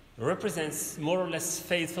represents more or less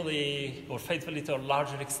faithfully to a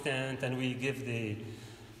larger extent, and we give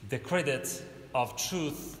the credit of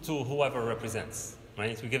truth to whoever represents,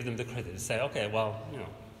 right? We give them the credit. Say, okay, well,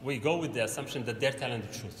 we go with the assumption that they're telling the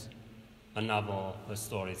truth, a novel, a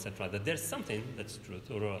story, etc., that there's something that's truth,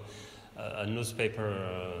 or a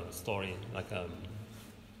newspaper story, like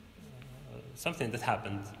something that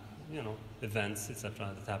happened, events,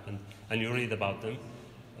 etc., that happened, and you read about them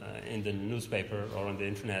in the newspaper or on the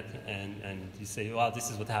internet, and you say, well, this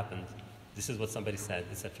is what happened, this is what somebody said,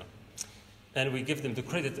 etc. And we give them the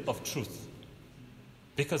credit of truth,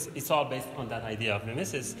 because it's all based on that idea of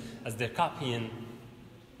mimesis, as they're copying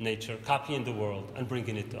nature, copying the world, and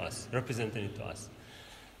bringing it to us, representing it to us.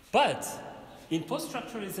 But in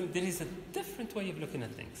post-structuralism, there is a different way of looking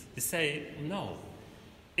at things. They say, no,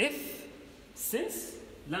 since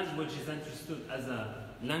language is understood as a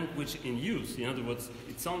language in use, in other words,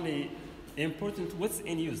 it's only important what's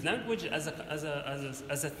in use. Language as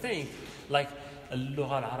a thing, like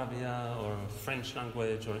اللغة العربية or French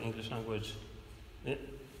language or English language,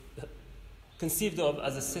 conceived of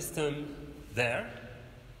as a system there,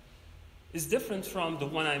 is different from the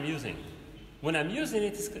one I'm using. When I'm using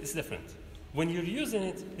it, it's different. When you're using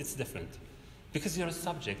it, it's different. Because you're a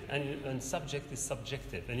subject, and subject is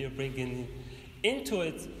subjective, and you're bringing into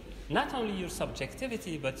it not only your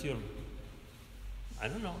subjectivity, but your, I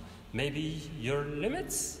don't know, maybe your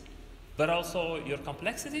limits, but also your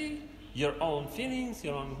complexity, your own feelings,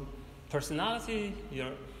 your own personality,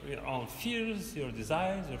 your own fears, your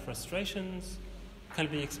desires, your frustrations can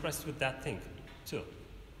be expressed with that thing too.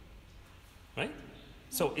 Right?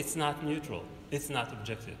 So it's not neutral, it's not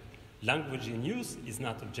objective. Language in use is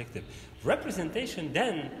not objective. Representation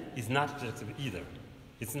then is not objective either.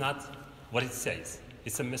 It's not what it says.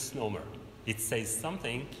 It's a misnomer. It says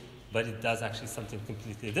something, but it does actually something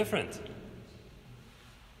completely different.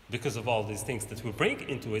 Because of all these things that we bring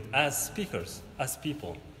into it as speakers, as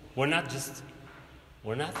people. When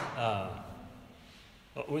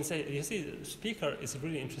say, you see, speaker is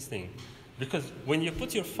really interesting. Because when you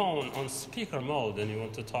put your phone on speaker mode and you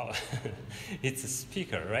want to talk, it's a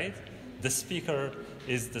speaker, right? The speaker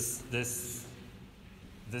is this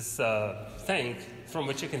thing from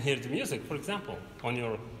which you can hear the music. For example, on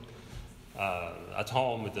your at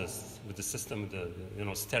home with the system,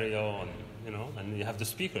 the stereo, and you have the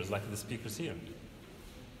speakers like the speakers here.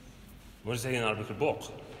 We're saying in Arabic book,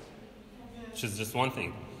 which is just one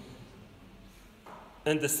thing.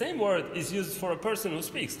 And the same word is used for a person who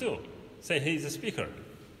speaks too. Say he's a speaker,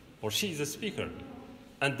 or she's a speaker.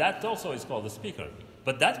 And that also is called a speaker.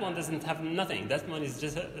 But that one doesn't have nothing. That one is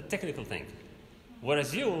just a technical thing.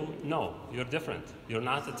 Whereas you, no, you're different. You're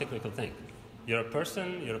not a technical thing. You're a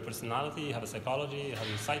person, you're a personality, you have a psychology, you have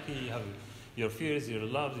your psyche, you have your fears, your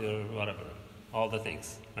loves, your whatever. All the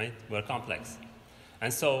things, right? We're complex.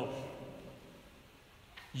 And so,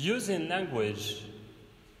 using language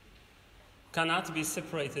cannot be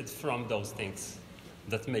separated from those things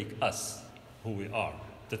that make us who we are,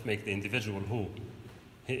 that make the individual who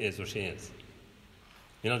he is or she is.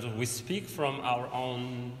 We speak from our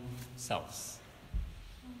own selves.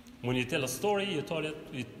 When you tell a story,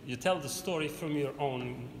 you tell the story from your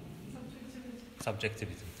own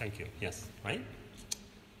subjectivity. Thank you. Yes, right?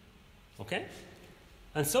 Okay?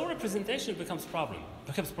 And so representation becomes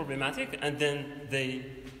problematic, and then the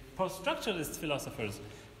post-structuralist philosophers,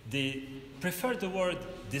 they prefer the word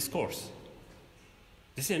discourse.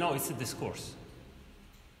 They say, no, it's a discourse.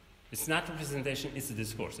 It's not representation, it's a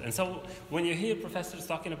discourse. And so when you hear professors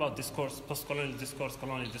talking about discourse, post-colonial discourse,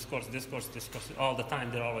 colonial discourse, all the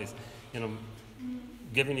time, they're always,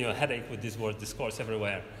 giving you a headache with this word discourse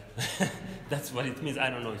everywhere. That's what it means. I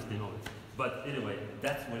don't know if they know it. But anyway,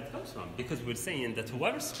 that's where it comes from. Because we're saying that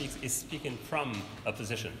whoever speaks is speaking from a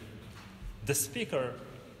position. The speaker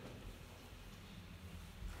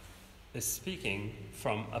is speaking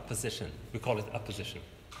from a position. We call it a position,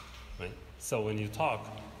 right? So when you talk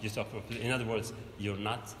from, in other words, you're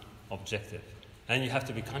not objective. And you have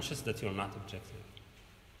to be conscious that you're not objective,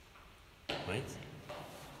 right?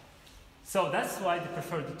 So that's why they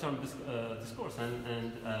prefer the term discourse.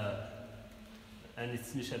 And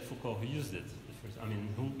it's Michel Foucault who used it.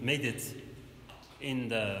 Who made it in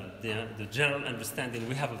the general understanding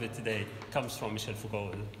we have of it today comes from Michel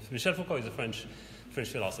Foucault. Michel Foucault is a French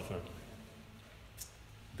philosopher.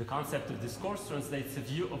 The concept of discourse translates a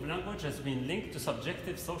view of language as being linked to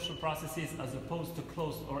subjective social processes as opposed to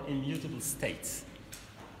closed or immutable states.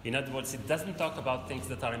 In other words, it doesn't talk about things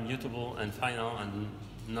that are immutable and final and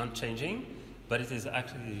non-changing, but it is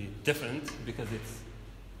actually different because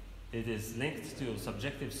it is linked to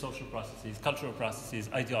subjective social processes, cultural processes,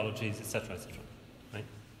 ideologies, etc., etc. Right?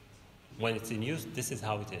 When it's in use, this is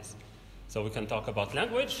how it is. So we can talk about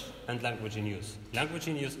language and language in use. Language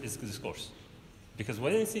in use is discourse. Because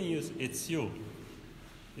when it's in use, it's you.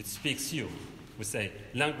 It speaks you. We say,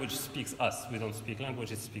 language speaks us. We don't speak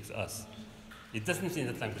language, it speaks us. It doesn't mean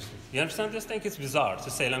that language speaks. You understand this thing? It's bizarre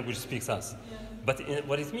to say language speaks us. Yeah. But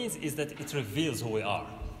what it means is that it reveals who we are.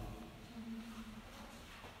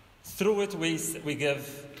 Through it, we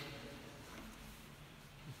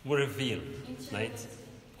reveal, right?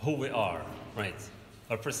 Who we are, right?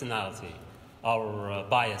 Our personality, our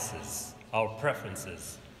biases, our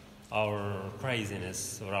preferences. our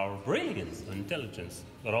craziness or our brilliance or intelligence,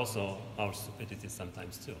 but also our stupidity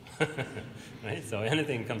sometimes too. Right? So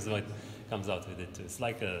anything comes out with it too. It's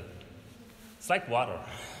like water.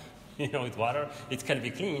 You know, with water, it can be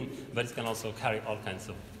clean, but it can also carry all kinds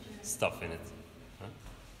of stuff in it.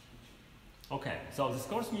 Huh? Okay, so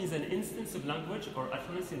discourse means an instance of language or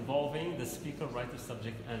utterance involving the speaker, writer,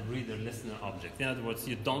 subject, and reader, listener, object. In other words,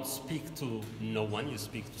 you don't speak to no one, you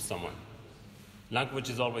speak to someone. Language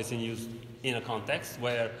is always in use in a context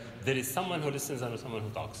where there is someone who listens and someone who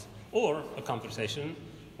talks, or a conversation,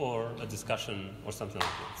 or a discussion, or something like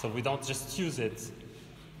that. So we don't just use it.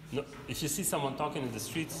 No, if you see someone talking in the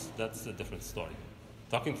streets, that's a different story.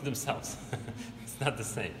 Talking to themselves, it's not the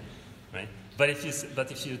same, right? But if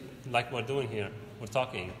you like we're doing here, we're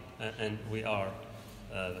talking, and we are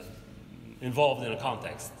involved in a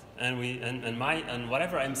context, and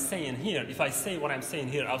whatever I'm saying here, if I say what I'm saying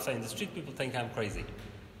here outside in the street, people think I'm crazy,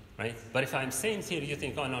 right? But if I'm saying here, you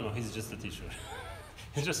think, oh no, he's just a teacher.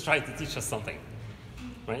 He's just trying to teach us something,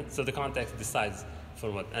 right? So the context decides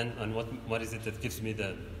for what, and what is it that gives me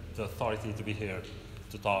the authority to be here,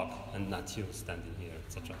 to talk, and not you standing here,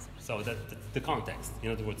 etc. So the context,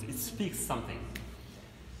 in other words, it speaks something.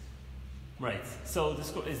 Right. So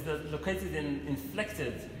discourse is located and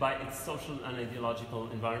inflected by its social and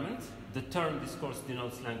ideological environment. The term discourse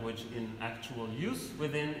denotes language in actual use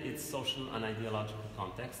within its social and ideological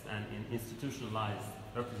context and in institutionalized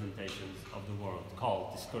representations of the world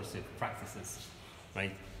called discursive practices.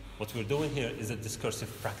 Right. What we're doing here is a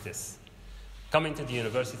discursive practice. Coming to the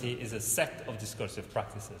university is a set of discursive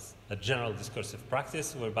practices, a general discursive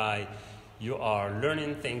practice whereby you are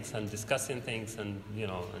learning things and discussing things, and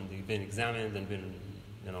and you've been examined and been,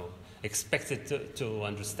 expected to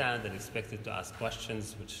understand and expected to ask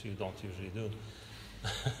questions, which you don't usually do,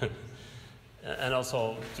 and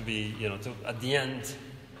also to be, to at the end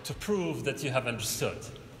to prove that you have understood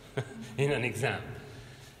in an exam,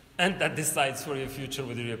 and that decides for your future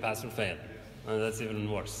whether you pass or fail. And that's even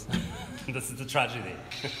worse. That's the tragedy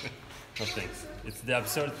of things. It's the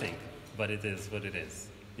absurd thing, but it is what it is.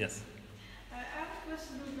 Yes. I have a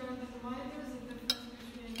question regarding why there's a difference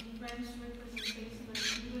between French representation and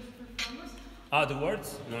English performance. The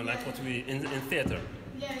words? No, like what we in theater.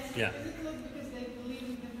 Yes. Yeah. Is it like because they believe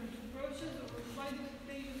in different approaches, or why do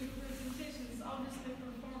they use representation? It's obviously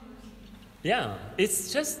performers. Yeah,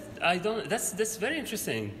 it's just That's very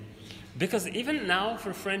interesting. Because even now,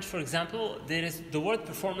 for French, for example, the word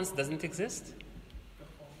performance doesn't exist.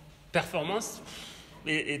 Performance,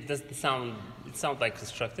 it doesn't sound. It sounds like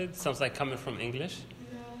constructed. It sounds like coming from English.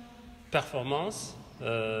 Yeah. Performance.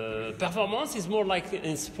 Performance is more like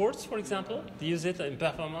in sports, for example. They use it in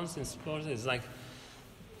performance in sports. It's like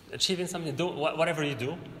achieving something. Do whatever you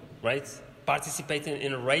do, right? Participating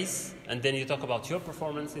in a race, and then you talk about your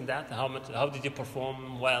performance in that. How did you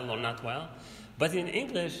perform well or not well? But in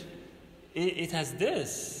English, it has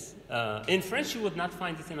this. In French, you would not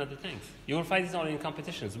find it in other things. You will find it only in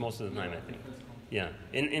competitions most of the time, I think. Yeah.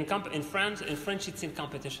 In French, it's in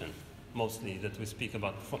competition mostly that we speak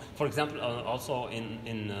about. For example, also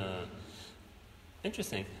in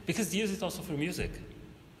interesting, because they use it also for music.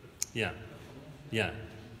 Yeah. Yeah.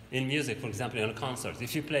 In music, for example, in a concert,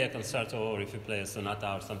 if you play a concerto or if you play a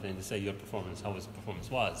sonata or something, they say your performance, how his performance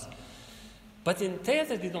was. But in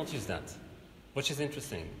theater, they don't use that. Which is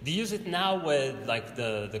interesting. They use it now with like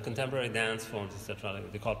the contemporary dance forms, etc.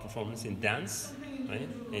 They call it performance in dance, right?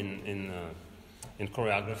 In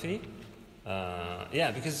choreography.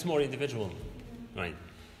 Because it's more individual, right?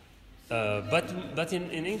 But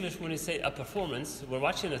in English, when you say a performance, we're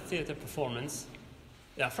watching a theater performance.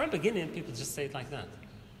 Yeah, from the beginning, people just say it like that,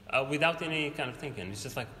 without any kind of thinking. It's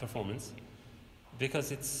just like a performance,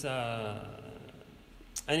 because it's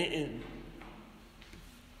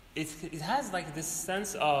it has like this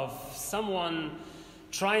sense of someone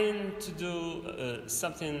trying to do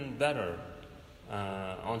something better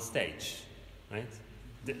on stage, right?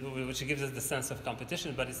 Which gives us the sense of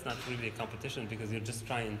competition, but it's not really a competition because you're just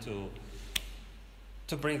trying to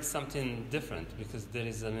bring something different, because there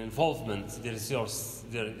is an involvement, there is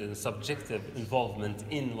a subjective involvement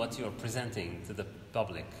in what you're presenting to the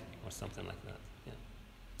public or something like that. Yeah.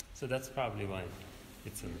 So that's probably why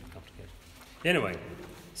it's a bit complicated. Anyway,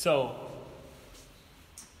 so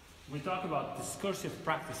we talk about discursive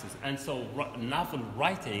practices, and so novel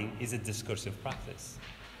writing is a discursive practice.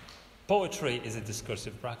 Poetry is a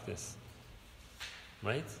discursive practice,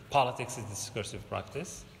 right? Politics is a discursive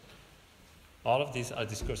practice. All of these are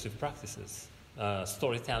discursive practices.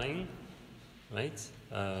 Storytelling, right?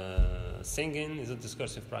 Singing is a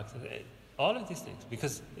discursive practice. All of these things,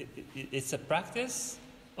 because it's a practice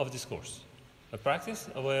of discourse. A practice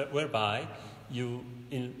whereby you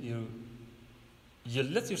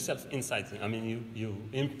let yourself inside it. I mean, you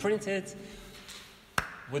imprint it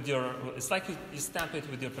with your. It's like you stamp it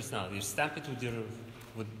with your personality. You stamp it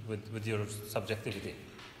with your subjectivity,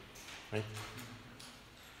 right?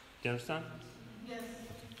 Do you understand? Yes.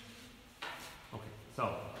 Okay.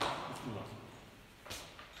 So let's move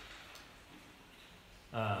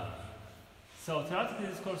on. So theoretical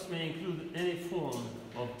discourse may include any form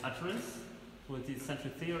of utterance. 20th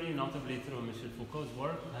century theory, notably through Michel Foucault's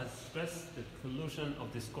work, has stressed the collusion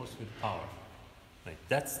of discourse with power. Right.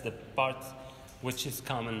 That's the part which is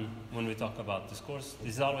common when we talk about discourse.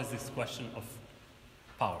 There's always this question of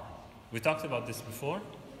power. We talked about this before,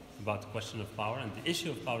 about the question of power, and the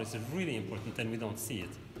issue of power is really important, and we don't see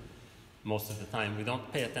it most of the time. We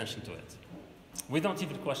don't pay attention to it. We don't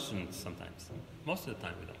even question it sometimes. Most of the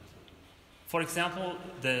time we don't. For example,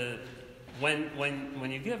 when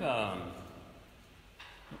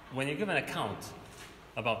you give an account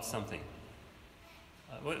about something,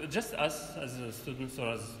 just us as students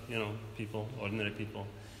or as people, ordinary people,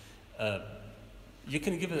 you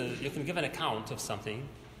can give an account of something,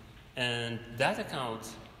 and that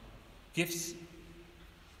account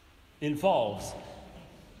involves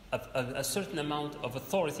a certain amount of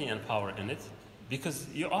authority and power in it, because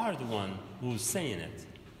you are the one who's saying it.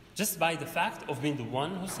 Just by the fact of being the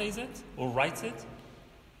one who says it or writes it,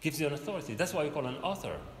 gives you an authority. That's why we call an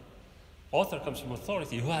author. Author comes from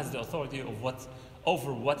authority. Who has the authority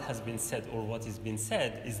over what has been said or what is being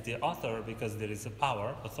said is the author, because there is a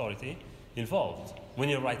power, authority involved. When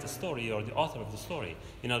you write a story, you're the author of the story.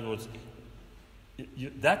 In other words,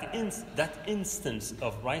 that instance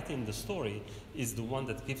of writing the story is the one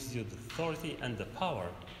that gives you the authority and the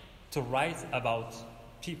power to write about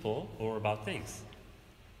people or about things.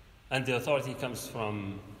 And the authority comes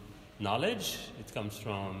from knowledge, it comes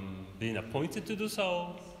from being appointed to do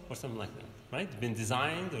so, or something like that, right? Being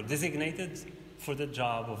designed or designated for the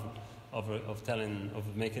job of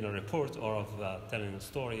making a report or of telling a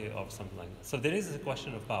story or something like that. So there is a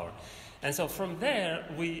question of power. And so from there,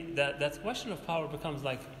 that question of power becomes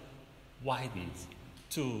like widened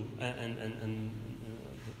to and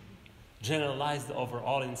generalized over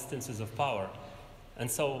all instances of power. And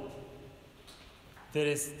so there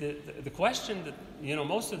is the question that,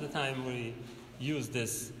 most of the time we use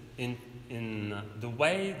this in the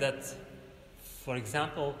way that, for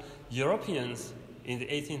example, Europeans in the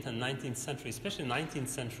 18th and 19th century, especially 19th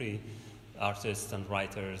century artists and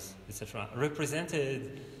writers, etc.,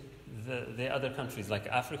 represented the other countries like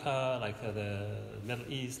Africa, like the Middle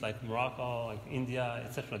East, like Morocco, like India,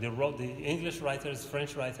 etc. The English writers,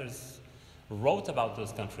 French writers wrote about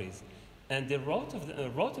those countries, and they wrote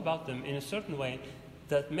about them in a certain way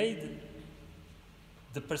that made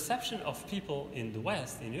the perception of people in the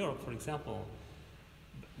West, in Europe, for example,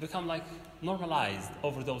 become like normalized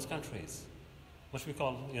over those countries, which we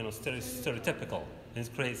call, stereotypical, and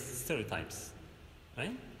it creates stereotypes,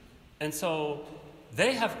 right? And so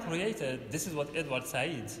they have created. This is what Edward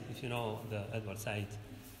Said, if you know the Edward Said.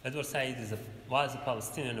 Edward Said was a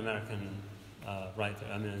Palestinian-American writer.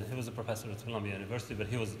 I mean, he was a professor at Columbia University, but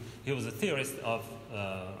he was a theorist of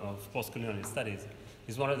post-colonial studies.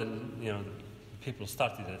 He's one of the people who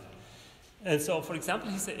started it. And so, for example,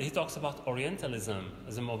 he talks about Orientalism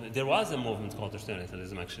as a movement. There was a movement called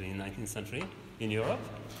Orientalism, actually, in the 19th century in Europe.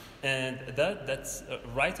 And that's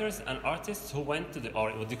writers and artists who went to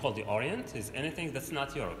what they call the Orient, is anything that's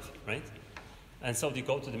not Europe, right? And so they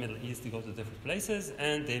go to the Middle East, they go to different places,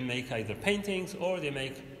 and they make either paintings or they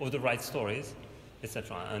write stories,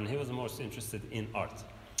 etc. And he was most interested in art,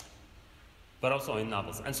 but also in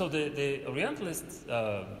novels. And so the Orientalist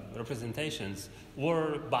representations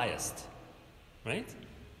were biased, right?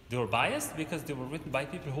 They were biased because they were written by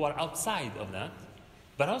people who are outside of that,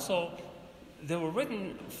 but also they were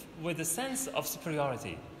written with a sense of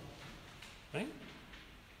superiority, right?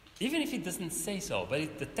 Even if it doesn't say so,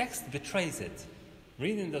 but the text betrays it.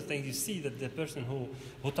 Reading those things, you see that the person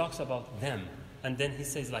who talks about them, and then he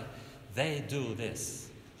says like, they do this.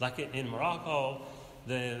 Like in Morocco,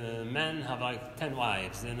 the men have like 10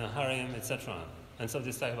 wives in a harem, etc. And so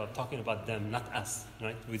they start talking about them, not us,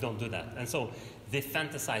 right? We don't do that. And so they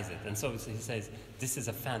fantasize it. And so he says, this is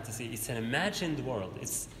a fantasy. It's an imagined world.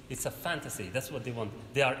 It's a fantasy. That's what they want.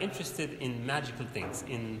 They are interested in magical things,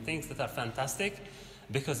 in things that are fantastic,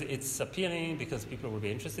 because it's appealing, because people will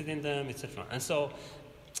be interested in them, etc. And so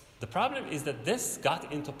the problem is that this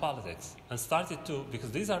got into politics and started to,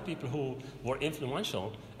 because these are people who were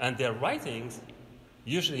influential, and their writings,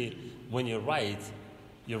 usually when you write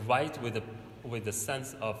with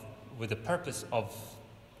the purpose of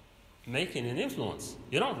making an influence.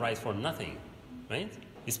 You don't write for nothing. right?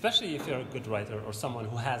 Especially if you're a good writer or someone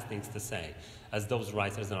who has things to say, as those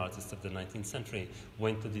writers and artists of the 19th century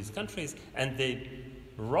went to these countries and they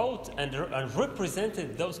wrote and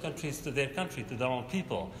represented those countries to their country, to their own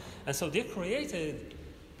people. And so they created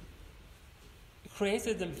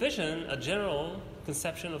a vision, a general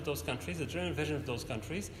conception of those countries, a general vision of those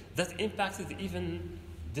countries that impacted even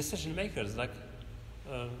decision makers like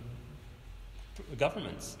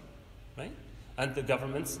governments, right? And the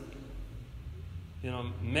governments,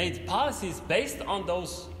 made policies based on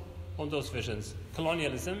those visions.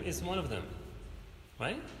 Colonialism is one of them,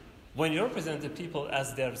 right? When you represent the people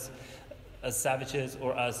as savages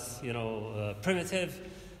or as primitive,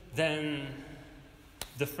 then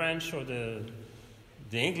the French or the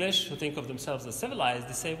English, who think of themselves as civilized,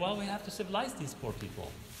 they say, well, we have to civilize these poor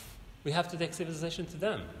people. We have to take civilization to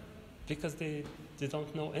them because they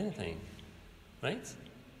don't know anything, right?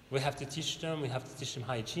 We have to teach them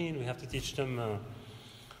hygiene, we have to teach them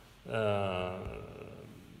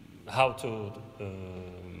how to...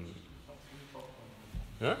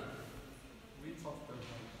 huh? We taught them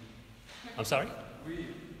how to. I'm sorry? We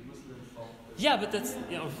Muslims taught them. Yeah, but that's,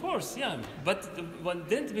 of course, yeah. But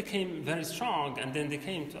then it became very strong, and then they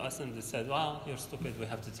came to us and they said, well, you're stupid, we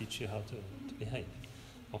have to teach you how to behave.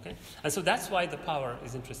 Okay? And so that's why the power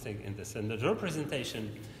is interesting in this. And the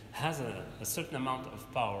representation has a certain amount of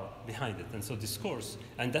power behind it. And so discourse,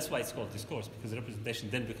 and that's why it's called discourse, because representation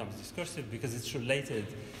then becomes discursive, because it's related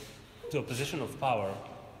to a position of power,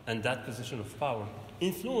 and that position of power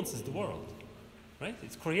influences the world, right?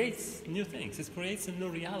 It creates new things. It creates a new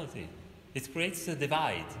reality. It creates a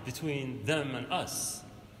divide between them and us,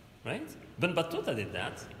 right? Ben Battuta did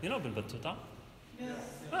that. You know Ben Battuta? Yes.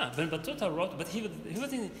 Ben Battuta wrote, but he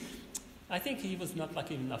wasn't. I think he was not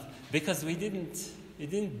lucky enough because he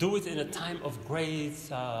didn't do it in a time of great,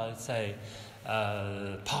 let's say,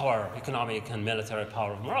 power, economic and military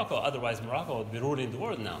power of Morocco. Otherwise, Morocco would be ruling the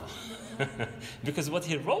world now. Because what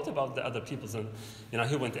he wrote about the other peoples, and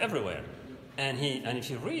he went everywhere. And if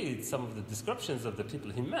you read some of the descriptions of the people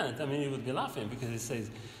he met, you would be laughing because he says,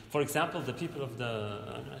 for example, the people of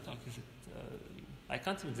I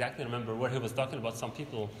can't exactly remember where he was talking about some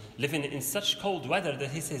people living in such cold weather that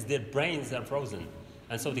he says their brains are frozen,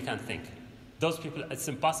 and so they can't think. Those people, it's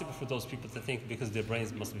impossible for those people to think because their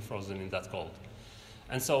brains must be frozen in that cold.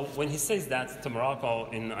 And so when he says that to Morocco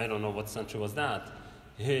in, I don't know what century was that,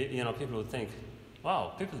 people would think,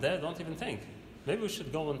 wow, people there don't even think. Maybe we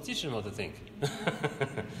should go and teach them how to think.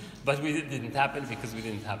 But it didn't happen because we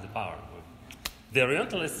didn't have the power. The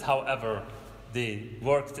Orientalists, however, they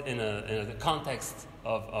worked in a context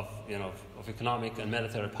of economic and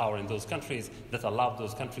military power in those countries that allowed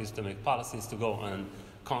those countries to make policies to go and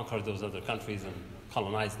conquer those other countries and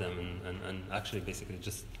colonize them and actually basically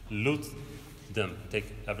just loot them, take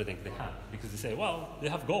everything they have. Because they say, well, they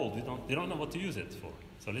have gold, they don't know what to use it for,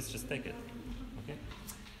 so let's just take it. Okay?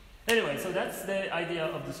 Anyway, so that's the idea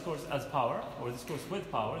of discourse as power, or discourse with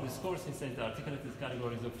power. Discourse, he says, articulated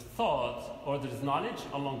categories of thought orders knowledge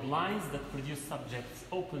along lines that produce subjects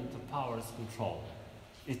open to power's control.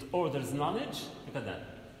 It orders knowledge, look at that,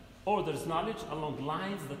 orders knowledge along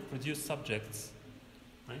lines that produce subjects,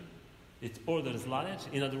 right? It orders knowledge,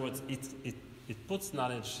 in other words, it puts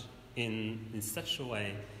knowledge in such a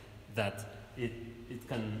way that it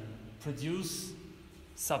can produce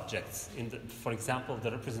subjects. For example,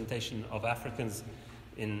 the representation of Africans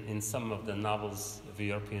in some of the novels, the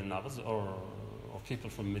European novels, or people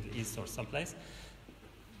from the Middle East or someplace,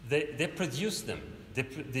 they produce them.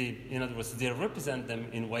 In other words, they represent them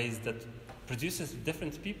in ways that produces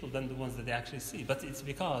different people than the ones that they actually see. But it's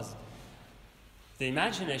because the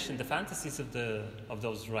imagination, the fantasies of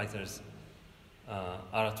those writers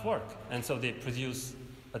are at work, and so they produce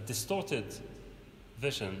a distorted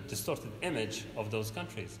vision, distorted image of those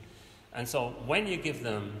countries. And so when you give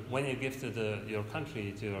to your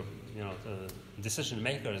country, to your to decision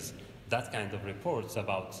makers, that kind of reports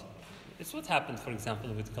about, it's what happened, for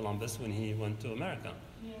example, with Columbus when he went to America,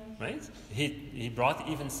 right? He brought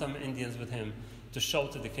even some Indians with him to show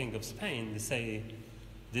to the King of Spain. They say,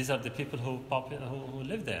 these are the people who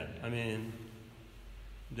live there.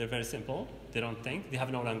 They're very simple. They don't think. They have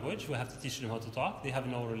no language. We have to teach them how to talk. They have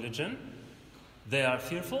no religion. They are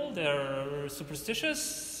fearful. They are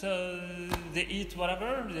superstitious. They eat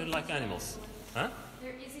whatever. They're like animals. Huh?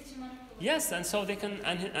 They're easy to manipulate. Yes, and so they can,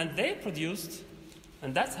 and they produced,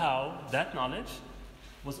 and that's how that knowledge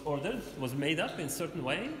was ordered, was made up in a certain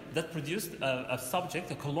way that produced a subject,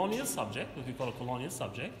 a colonial subject, what we call a colonial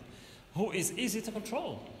subject, who is easy to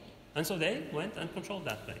control. And so they went and controlled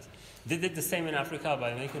that place. They did the same in Africa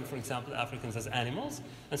by making, for example, Africans as animals.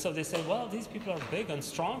 And so they said, well, these people are big and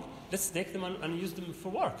strong. Let's take them and use them for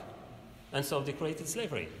work. And so they created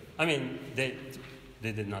slavery. I mean, they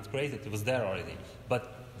did not create it. It was there already.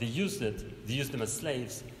 But they used it. They used them as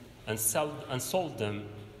slaves and sold them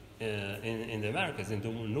in the Americas, in the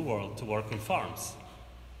New World, to work in farms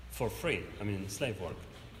for free. I mean, slave work.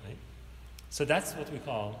 Right? So that's what we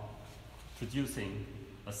call producing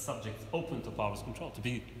a subject open to power's control, to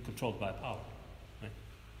be controlled by power. Right?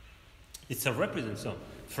 It's a representation. So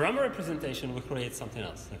from a representation, we create something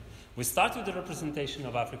else. We start with the representation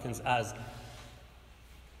of Africans as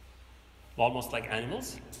almost like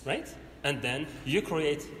animals, right? And then you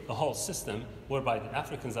create a whole system whereby the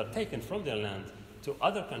Africans are taken from their land to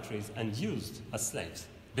other countries and used as slaves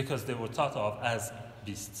because they were thought of as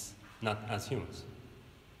beasts, not as humans.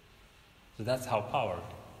 So that's how power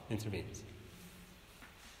intervenes.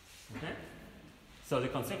 Okay? So the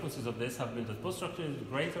consequences of this have been that post-structuralism gives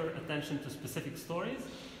greater attention to specific stories,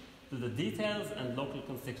 to the details and local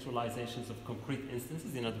contextualizations of concrete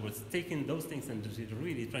instances. In other words, taking those things and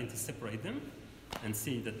really trying to separate them and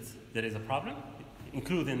see that there is a problem,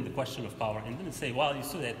 including the question of power in them, and say, well, you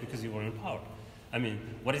saw that because you were in power. I mean,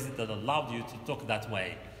 what is it that allowed you to talk that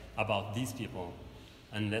way about these people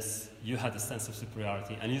unless you had a sense of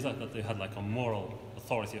superiority and you thought that you had like a moral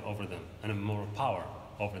authority over them and a moral power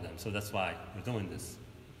over them? So that's why we're doing this.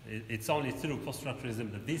 It's only through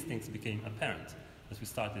post-structuralism that these things became apparent, as we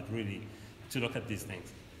started really to look at these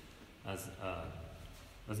things as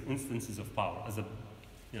instances of power, as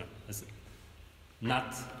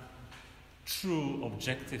not true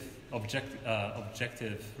objective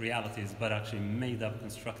realities, but actually made up,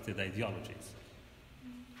 constructed ideologies.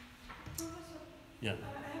 Professor, Yeah.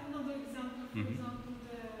 I have another example. For example,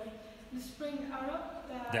 the Spring Arab.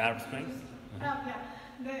 The Arab Spring?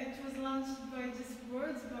 It was launched by just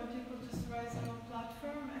words, by people just rising on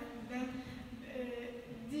platform, and then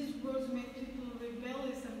these words made people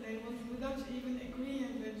rebellious, and they went without even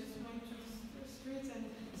agreeing. They just went to the streets and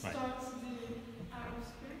started the Arab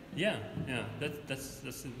Spring. Yeah. That's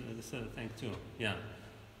the thing too. Yeah.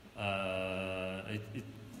 It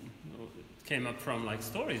came up from like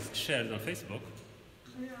stories shared on Facebook.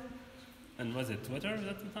 Yeah. And was it Twitter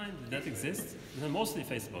at the time? Did that exist? Mostly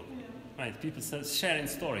Facebook. Yeah. Right. People sharing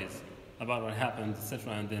stories about what happened,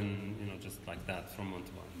 etc., and then just like that from one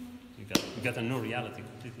to one. You got a new reality,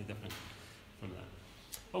 completely different from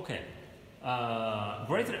that. Okay.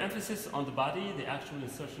 Greater emphasis on the body, the actual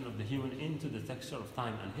insertion of the human into the texture of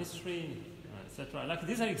time and history, etc. Like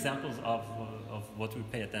these are examples of what we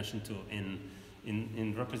pay attention to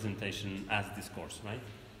in representation as discourse, right?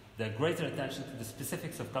 The greater attention to the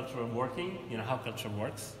specifics of cultural working, how culture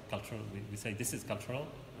works. Cultural, we say this is cultural,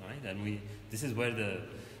 right? And this is where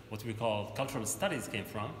what we call cultural studies came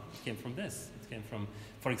from. It came from this. It came from,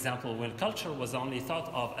 for example, when culture was only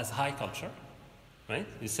thought of as high culture, right?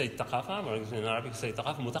 You say taqafa, or in Arabic you say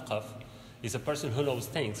taqaf mutaqaf, is a person who knows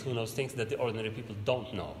things that the ordinary people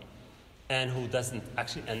don't know, and who doesn't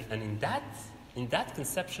actually. And in that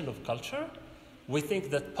conception of culture, we think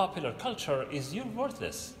that popular culture is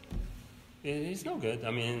worthless. It's no good. I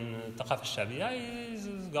mean, taqaf al-shabiya is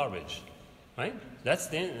garbage, right? That's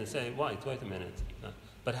then say, wait a minute.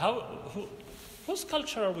 But whose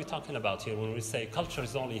culture are we talking about here when we say culture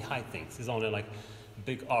is only high things? It's only like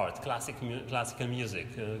big art, classical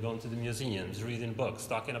music, going to the museums, reading books,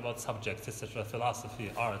 talking about subjects, etc.,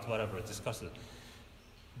 philosophy, art, whatever, discuss it.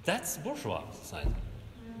 That's bourgeois society.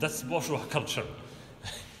 That's bourgeois culture.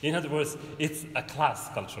 In other words, it's a class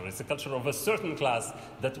culture. It's a culture of a certain class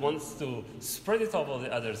that wants to spread it over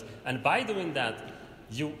the others. And by doing that,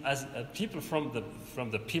 you, as people from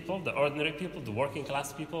the people, the ordinary people, the working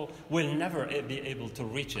class people, will never be able to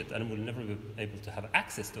reach it and will never be able to have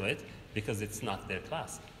access to it because it's not their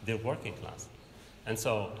class, their working class. And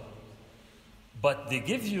so, but they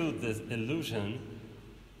give you this illusion,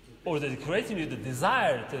 or they create in you the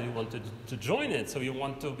desire to you want to join it, so you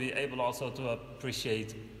want to be able also to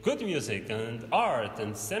appreciate good music and art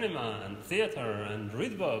and cinema and theater and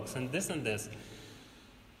read books and this.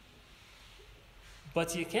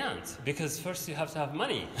 But you can't, because first you have to have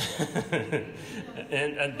money.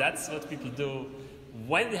 and that's what people do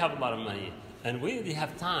when they have a lot of money and when they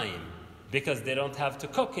have time, because they don't have to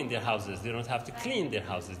cook in their houses, they don't have to clean their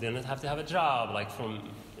houses, they don't have to have a job like from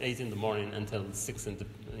 8 in the morning until 6 in the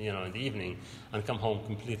evening and come home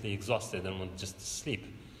completely exhausted and want just to sleep,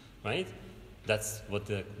 right? That's what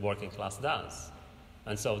the working class does.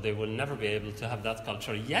 And so they will never be able to have that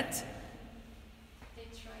culture, yet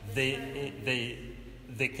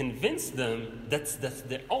they convince them that's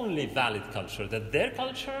the only valid culture, that their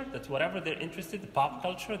culture, that whatever they're interested, the pop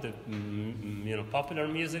culture, the popular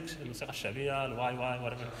music, الموسيقى الشعبية, الواي,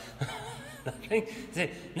 whatever. They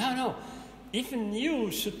say, no, even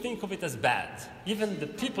you should think of it as bad. Even the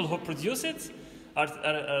people who produce it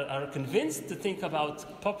are convinced to think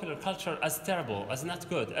about popular culture as terrible, as not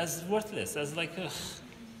good, as worthless, as like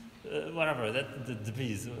whatever, that the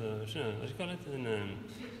bees, what do you call it?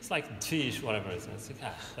 It's like fish, whatever. It's like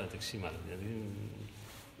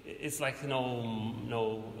it's like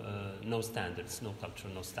no standards, no culture,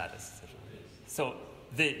 no status. So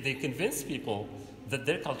they convince people that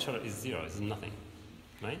their culture is zero, is nothing,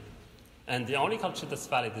 right? And the only culture that's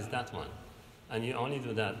valid is that one, and you only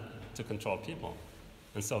do that to control people,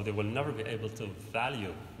 and so they will never be able to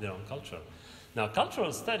value their own culture. Now,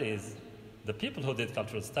 cultural studies. The people who did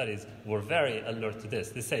cultural studies were very alert to this.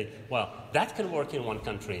 They say, well, that can work in one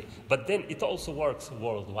country, but then it also works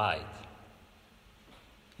worldwide.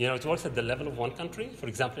 It works at the level of one country. For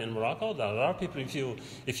example, in Morocco, there are a lot of people,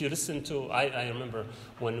 if you listen to, I remember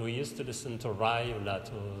when we used to listen to Rai or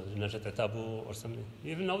to Najat Tabu or something.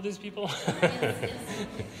 You even know these people?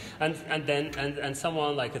 Yes. and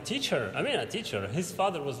someone like a teacher, his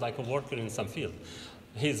father was like a worker in some field.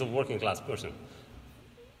 He's a working class person.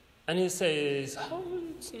 And he says,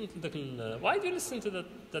 why do you listen to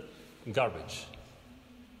that garbage?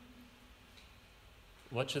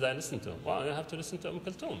 What should I listen to? Well, you have to listen to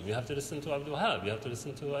Kulthum. You have to listen to Abdul Wahab. You have to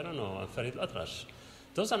listen to, Farid Atrash.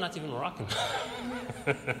 Those are not even Moroccan.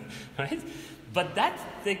 Right? But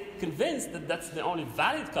they're convinced that that's the only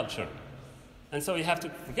valid culture. And so you have to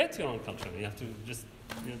forget your own culture. You have to just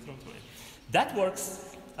throw it away. That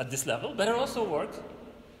works at this level, but it also works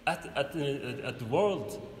at the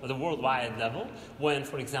worldwide level, when,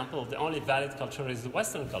 for example, the only valid culture is the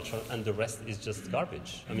Western culture and the rest is just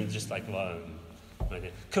garbage. Just like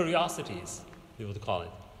curiosities, they would call it.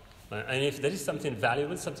 And if there is something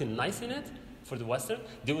valuable, something nice in it for the Western,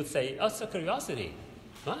 they would say, oh, it's a curiosity.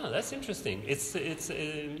 Wow, that's interesting. It's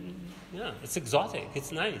exotic.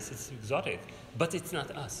 It's nice. It's exotic. But it's not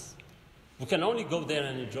us. We can only go there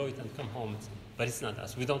and enjoy it and come home, but it's not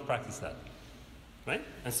us. We don't practice that. Right?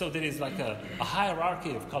 And so there is like a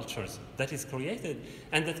hierarchy of cultures that is created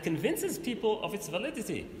and that convinces people of its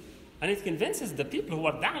validity. And it convinces the people who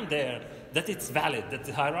are down there that it's valid, that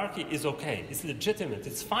the hierarchy is okay, it's legitimate,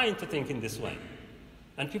 it's fine to think in this way.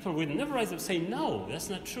 And people will never rise up and say, no, that's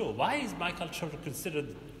not true. Why is my culture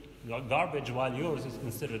considered garbage while yours is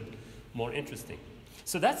considered more interesting?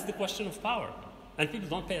 So that's the question of power. And people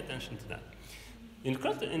don't pay attention to that.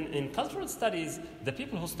 In cultural studies, the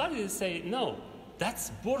people who study this say, no,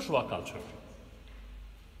 that's bourgeois culture.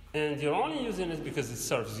 And you're only using it because it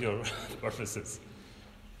serves your purposes.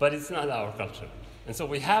 But it's not our culture. And so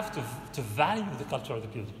we have to value the culture of the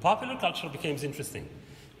people. Popular culture becomes interesting.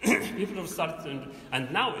 People have started,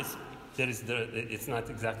 and now it's not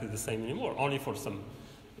exactly the same anymore, only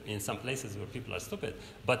in some places where people are stupid.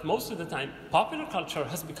 But most of the time, popular culture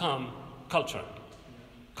has become culture.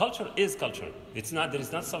 Culture is culture. There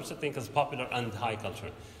is not such a thing as popular and high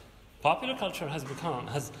culture. Popular culture has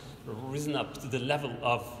risen up to the level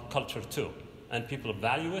of culture too. And people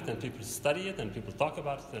value it, and people study it, and people talk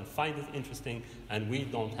about it, and find it interesting, and we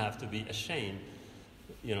don't have to be ashamed,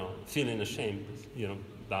 feeling ashamed,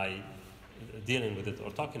 by dealing with it or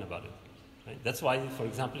talking about it. Right? That's why, for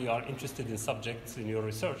example, you are interested in subjects in your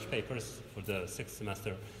research papers for the 6th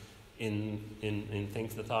semester in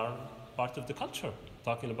things that are part of the culture,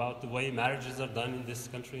 talking about the way marriages are done in this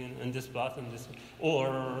country and this path and this,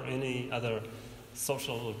 or any other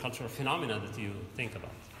social or cultural phenomena that you think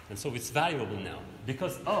about. And so it's valuable now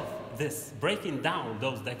because of this breaking down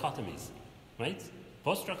those dichotomies, right?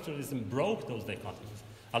 Post-structuralism broke those dichotomies,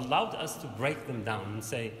 allowed us to break them down and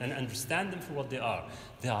say and understand them for what they are.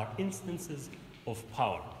 They are instances of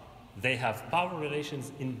power. They have power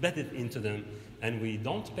relations embedded into them, and we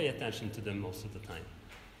don't pay attention to them most of the time.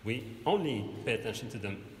 We only pay attention to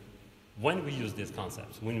them when we use these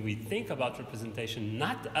concepts, when we think about representation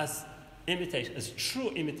not as imitation, as true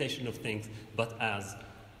imitation of things, but as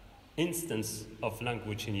instance of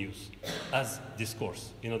language in use, as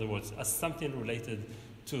discourse. In other words, as something related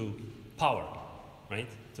to power, right?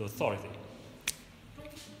 To authority.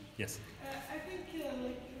 Yes? I think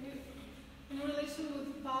in relation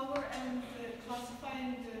with power and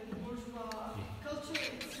classifying the bourgeois culture,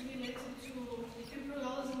 it's related to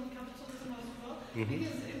imperialism and capitalism as well. Mm-hmm.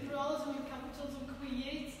 Because imperialism and capitalism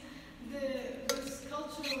create this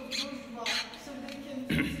culture of bourgeois, so they can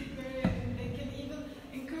even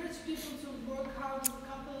encourage people to work hard with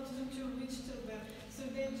capitalism to reach to them. So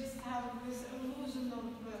they just have this illusion of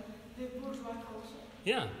the bourgeois culture.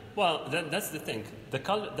 Yeah, well, that's the thing. That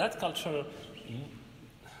culture,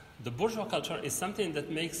 the bourgeois culture, is something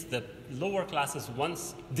that makes the lower classes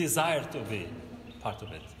once desire to be part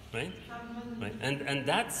of it, right? Right, and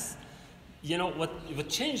that's, you know, what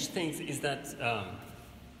changed things is that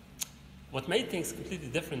what made things completely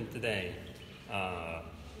different today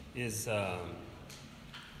is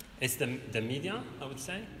it's the media, I would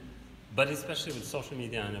say, but especially with social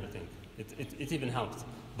media and everything, it even helped.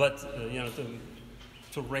 But you know,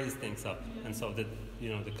 to raise things up, and so that, you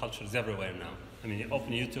know, the culture is everywhere now. I mean, you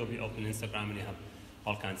open YouTube, you open Instagram, and you have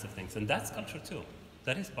all kinds of things, and that's culture too.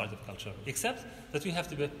 That is part of culture, except that we have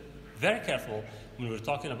to be very careful when we're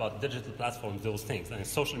talking about digital platforms, those things, and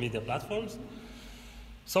social media platforms.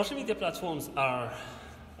 Social media platforms are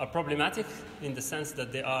problematic in the sense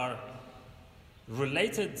that they are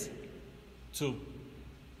related to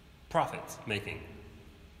profit making,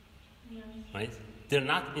 right? They're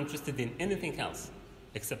not interested in anything else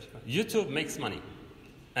except YouTube makes money,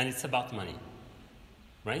 and it's about money,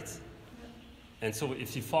 right? And so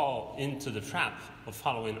if you fall into the trap of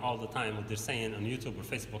following all the time what they're saying on YouTube or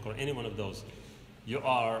Facebook or any one of those, you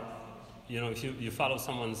are, you know, if you follow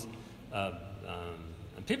someone's,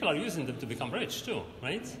 and people are using them to become rich too,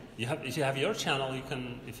 right? If you have your channel, you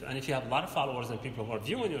can, if you have a lot of followers and people who are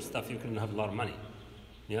viewing your stuff, you can have a lot of money.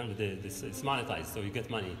 You know, it's monetized, so you get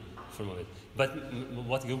money from it. But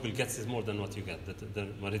what Google gets is more than what you get,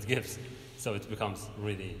 than what it gives. So it becomes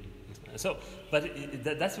really. So, but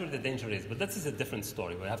that's where the danger is. But that is a different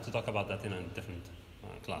story. We have to talk about that in a different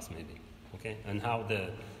class, maybe. Okay, and how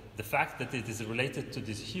the fact that it is related to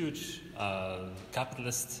these huge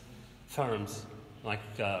capitalist firms like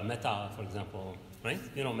Meta, for example, right?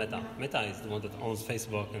 You know Meta. Meta is the one that owns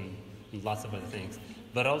Facebook and lots of other things.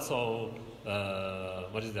 But also,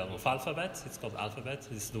 what is the other one? Alphabet. It's called Alphabet.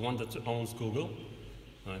 It's the one that owns Google.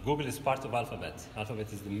 Google is part of Alphabet. Alphabet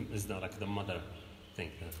is like the mother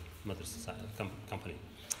thing, the mother society, company.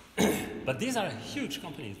 But these are huge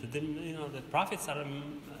companies. You know, the profits are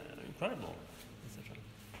incredible, etc.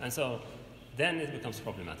 And so then it becomes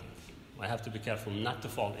problematic. I have to be careful not to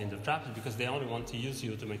fall in the trap because they only want to use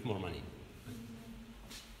you to make more money.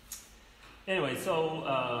 Anyway,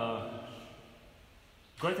 so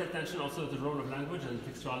great attention also to the role of language and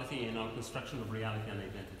textuality in our construction of reality and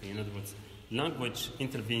identity. In other words, language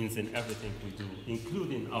intervenes in everything we do,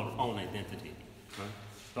 including our own identity. Right?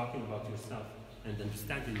 Talking about yourself and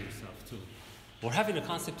understanding yourself too. Or having a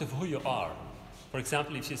concept of who you are. For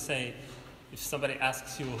example, if somebody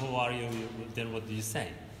asks you, who are you, then what do you say?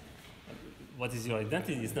 What is your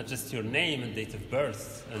identity? It's not just your name and date of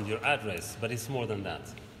birth and your address, but it's more than that,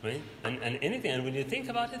 right? And anything, and when you think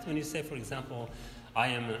about it, when you say, for example, I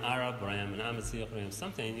am an Arab, or I am an Amazigh, or I am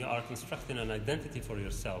something, you are constructing an identity for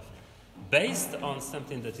yourself based on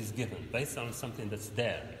something that is given, based on something that's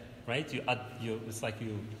there, right? It's like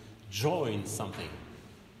you join something.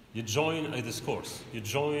 You join a discourse. You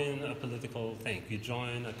join a political thing. You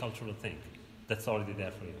join a cultural thing that's already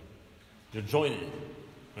there for you. You're joining it,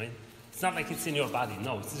 right? It's not like it's in your body.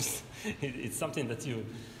 No, it's just, it's something that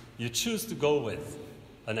you choose to go with.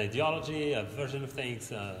 An ideology, a version of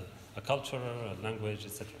things, a culture, a language,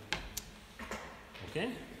 etc.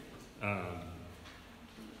 Okay?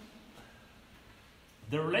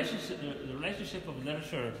 The relationship of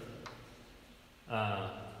literature,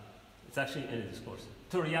 it's actually in a discourse.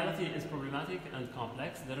 To reality is problematic and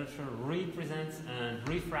complex. Literature represents and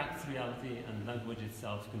refracts reality, and language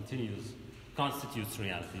itself constitutes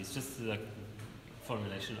reality. It's just a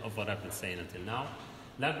formulation of what I've been saying until now.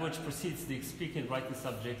 Language precedes the speaking, writing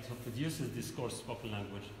subject who produces discourse, spoken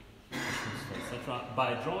language, etc.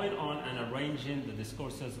 by drawing on and arranging the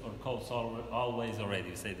discourses or codes always already.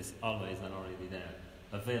 You say this always and already there,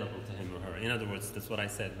 available to him or her. In other words, that's what I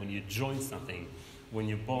said. When you join something, when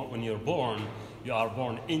you're born, you are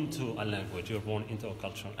born into a language. You're born into a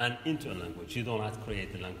culture and into a language. You do not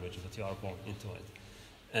create the language, but you are born into it.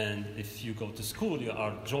 And if you go to school, you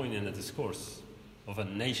are joining a discourse of a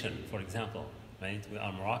nation, for example, right? We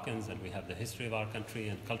are Moroccans, and we have the history of our country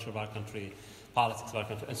and culture of our country, politics of our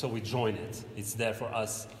country, and so we join it. It's there for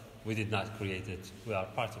us. We did not create it. We are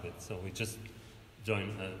part of it. So we just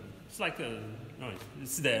join. It's like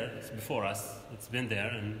it's there. It's before us. It's been there,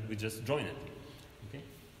 and we just join it. Okay.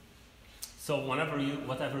 So whatever you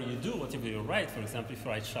do, whatever you write, for example,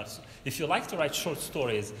 if you like to write short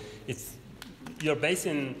stories, you're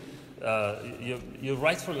basing. You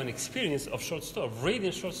write from an experience of short stories,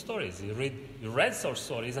 reading short stories. You read short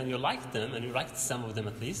stories and you liked them, and you liked some of them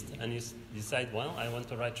at least, and you decide, well, I want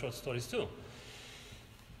to write short stories too.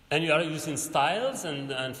 And you are using styles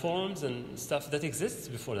and forms and stuff that exists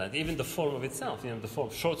before that. Even the form of itself, the form,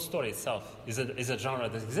 short story itself is a genre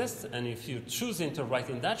that exists. And if you're choosing to write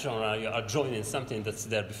in that genre, you are joining something that's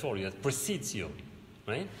there before you, that precedes you,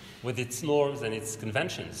 right? With its norms and its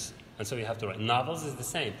conventions. And so you have to write. Novels is the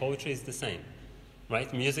same. Poetry is the same,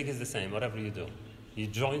 right? Music is the same, whatever you do. You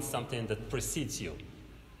join something that precedes you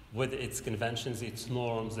with its conventions, its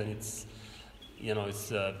norms, and its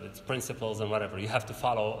principles and whatever. You have to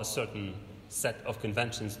follow a certain set of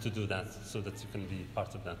conventions to do that so that you can be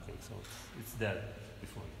part of that thing. So it's there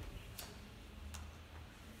before you.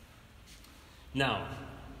 Now,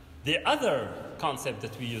 the other concept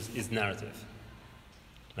that we use is narrative,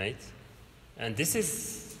 right? And this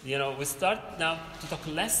is, we start now to talk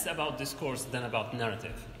less about discourse than about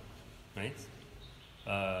narrative, right?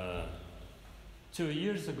 2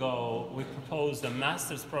 years ago, we proposed a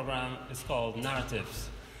master's program. It's called Narratives.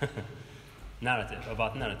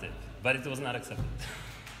 About narrative. But it was not accepted.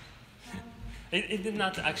 It did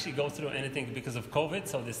not actually go through anything because of COVID,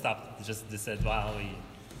 so they stopped. They said, well,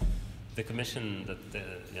 the commission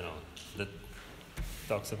that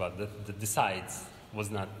talks about, that decides, was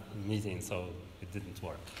not meeting, so it didn't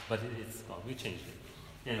work. But it's called, we changed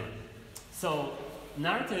it. Anyway, so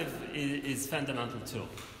narrative is fundamental too,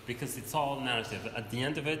 because it's all narrative. At the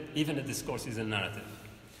end of it, even a discourse is a narrative.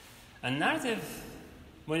 And narrative,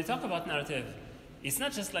 when you talk about narrative, it's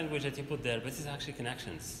not just language that you put there, but it's actually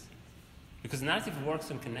connections. Because narrative works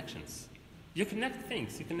on connections. You connect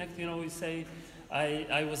things. You connect, you say,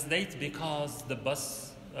 I was late because the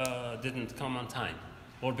bus didn't come on time,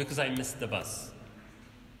 or because I missed the bus.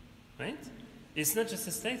 Right? It's not just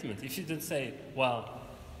a statement. If you didn't say, well,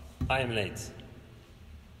 I am late,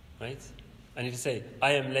 right? And if you say,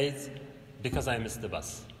 I am late because I missed the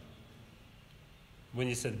bus. When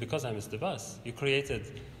you said, because I missed the bus, you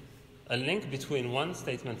created a link between one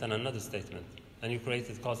statement and another statement. And you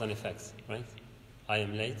created cause and effects, right? I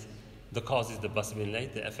am late. The cause is the bus being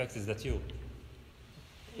late. The effect is that you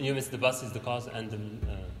missed the bus is the cause, and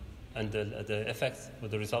the effect or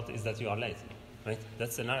the result is that you are late, right?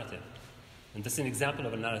 That's a narrative. And that's an example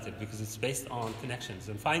of a narrative because it's based on connections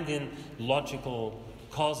and finding logical,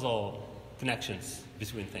 causal connections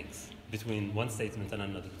between things, between one statement and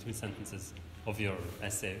another, between sentences of your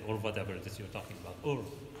essay or whatever that you're talking about, or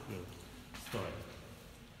your story.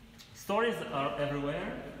 Stories are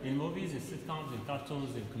everywhere, in movies, in sitcoms, in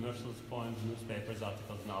cartoons, in commercials, poems, newspapers,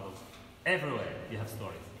 articles, novels. Everywhere you have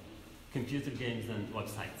stories. Computer games and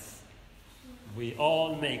websites. We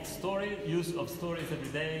all make use of stories every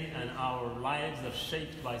day, and our lives are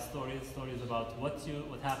shaped by stories about what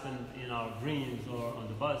happened in our dreams or on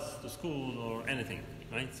the bus to school or anything,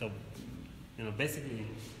 right? So, basically,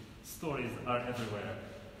 stories are everywhere,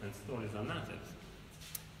 and stories are narratives.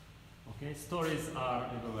 Okay, stories are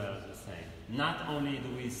everywhere, as we say. Not only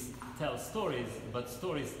do we tell stories, but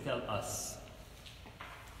stories tell us.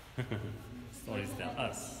 Stories tell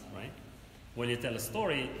us, right? When you tell a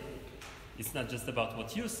story, it's not just about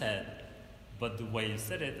what you said, but the way you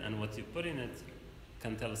said it and what you put in it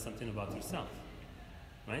can tell us something about yourself,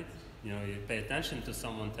 right? You pay attention to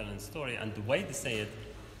someone telling a story, and the way they say it,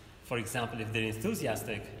 for example, if they're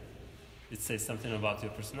enthusiastic, it says something about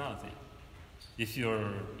your personality. If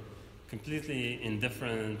you're completely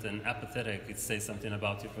indifferent and apathetic, it says something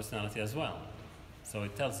about your personality as well. So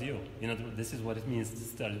it tells you, this is what it means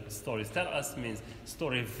to tell stories. Tell us means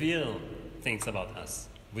story reveal things about us.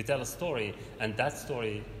 We tell a story, and that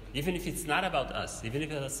story, even if it's not about us, even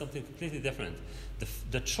if it has something completely different,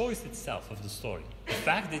 the choice itself of the story, the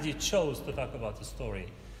fact that you chose to talk about the story,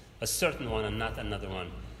 a certain one and not another one,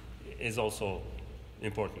 is also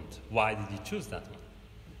important. Why did you choose that one,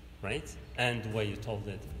 right? And the way you told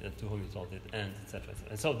it, and to whom you told it, and etc.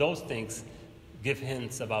 And so those things give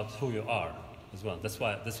hints about who you are as well. That's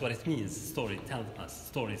what it means. Stories tell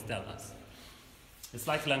us. It's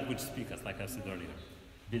like language speakers, like I said earlier.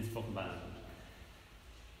 Being spoken by language.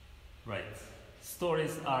 Right.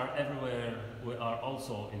 Stories are everywhere. We are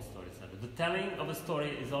also in stories. The telling of a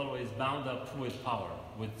story is always bound up with power,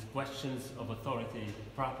 with questions of authority,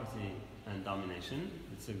 property, and domination.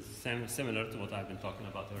 It's similar to what I've been talking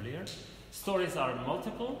about earlier. Stories are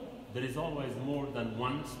multiple. There is always more than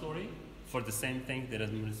one story for the same thing.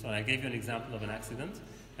 So I gave you an example of an accident,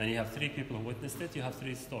 and you have 3 people who witnessed it. You have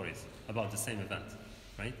 3 stories about the same event,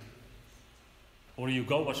 right? Or you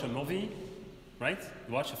go watch a movie, right?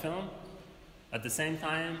 You watch a film at the same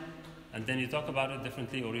time, and then you talk about it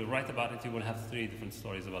differently, or you write about it. You will have 3 different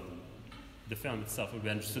stories about them. The film itself will be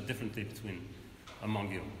understood differently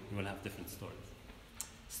among you. You will have different stories.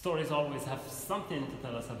 Stories always have something to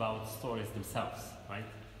tell us about stories themselves, right?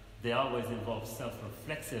 they always involve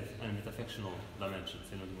self-reflexive and metafictional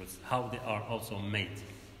dimensions. In other words, how they are also made.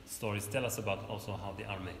 Stories tell us about also how they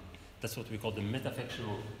are made. That's what we call the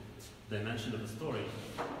metafictional dimension of a story.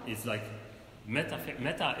 It's like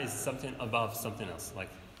meta is something above something else. Like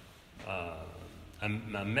a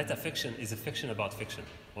metafiction is a fiction about fiction,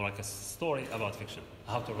 or like a story about fiction.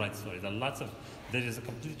 How to write stories. There is a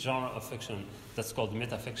complete genre of fiction that's called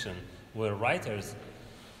metafiction, where writers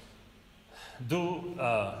do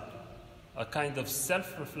a kind of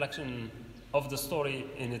self-reflection of the story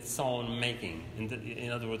in its own making.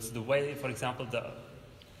 In other words, the way, for example, there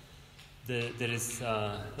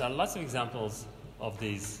are lots of examples of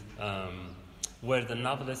these where the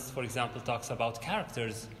novelist, for example, talks about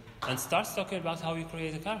characters and starts talking about how you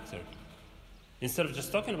create a character. Instead of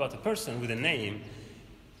just talking about a person with a name,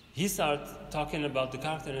 he starts talking about the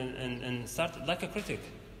character and start like a critic,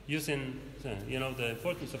 using the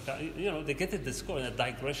importance of they get a discourse, a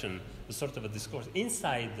digression, a sort of a discourse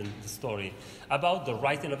inside the story about the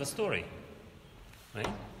writing of a story, right?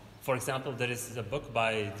 For example, there is a book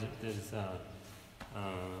by where's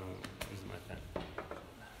my pen?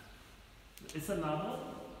 It's a novel,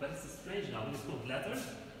 but it's a strange novel. It's called Letters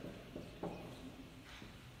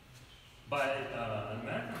by an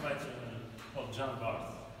American writer called John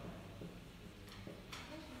Barth.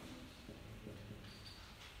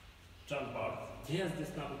 John Barth. He has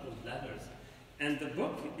this novel called Letters. And the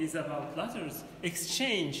book is about letters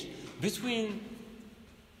exchanged between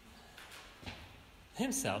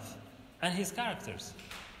himself and his characters.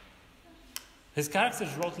 His characters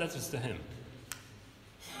wrote letters to him.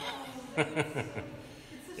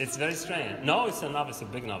 It's very strange. No, it's a novel. It's a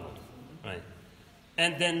big novel. Right.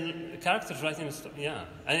 And then characters writing a story. Yeah.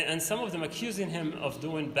 And some of them accusing him of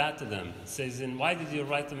doing bad to them. Says, why did you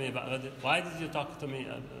write to me about... Why did you talk to me...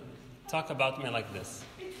 talk about me like this?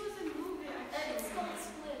 It was a movie, actually. It's called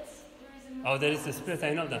Split. There is a movie. Oh, there is a split.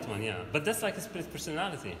 I know that one, yeah. But that's like a split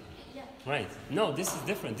personality. Yeah. Right. No, this is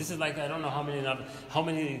different. This is like, I don't know how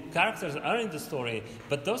many characters are in the story,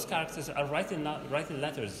 but those characters are writing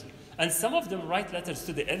letters. And some of them write letters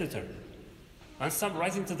to the editor. And some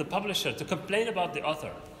writing to the publisher to complain about the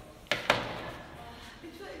author. It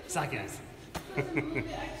was a movie,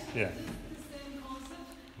 actually. Yeah. Just the same concept.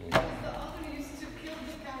 Because the author used to kill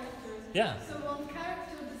the characters. Yeah. So one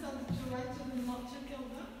character decided to write to them not to kill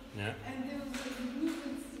them. Yeah. And there was like, the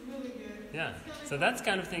movement's really good. Yeah. So that's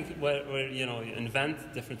kind of thing where you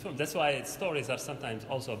invent different forms. That's why stories are sometimes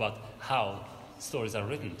also about how stories are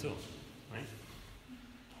written too. Right?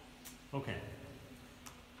 Okay.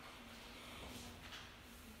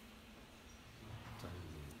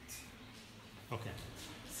 Okay.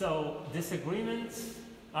 So disagreements,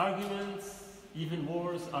 arguments, even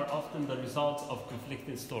wars are often the result of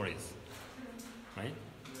conflicting stories. Right?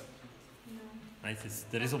 Right?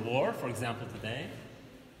 There is a war, for example, today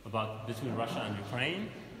between Russia and Ukraine,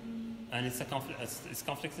 and it's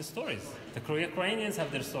conflicting stories. The Ukrainians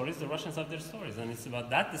have their stories, the Russians have their stories, and it's about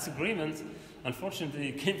that disagreement.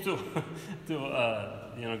 Unfortunately, came to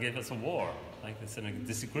give us a war. Like it's a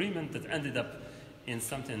disagreement that ended up in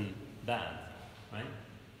something bad, right?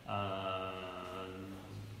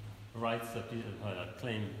 Rights that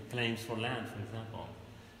claims for land, for example.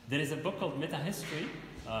 There is a book called Meta-History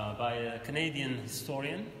by a Canadian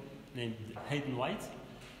historian named Hayden White,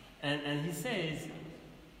 and he says,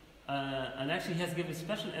 and actually he has given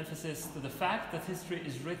special emphasis to the fact that history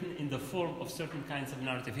is written in the form of certain kinds of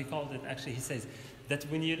narrative. He called it, actually, he says that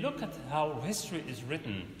when you look at how history is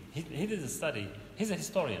written, he did a study, he's a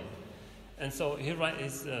historian, and so he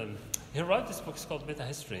wrote this book, it's called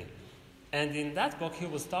Meta-History. And in that book, he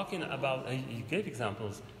was talking about, he gave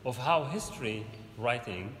examples of how history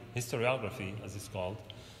writing, historiography as it's called,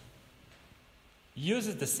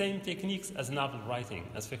 uses the same techniques as novel writing,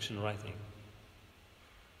 as fiction writing.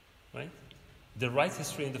 Right? They write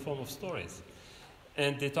history in the form of stories.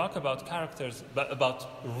 And they talk about characters, but about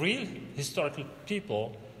real historical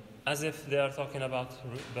people, as if they are talking about,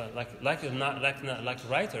 like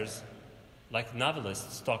writers, like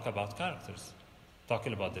novelists talk about characters.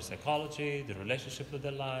 Talking about their psychology, their relationship with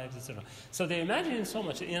their lives, etc. So they imagine so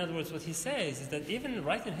much. In other words, what he says is that even in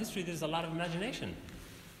writing history, there's a lot of imagination.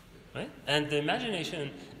 Right? And the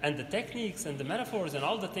imagination and the techniques and the metaphors and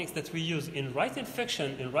all the things that we use in writing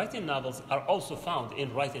fiction, in writing novels, are also found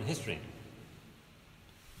in writing history.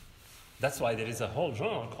 That's why there is a whole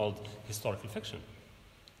genre called historical fiction,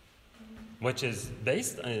 which is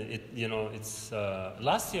based,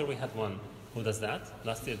 last year we had one who does that.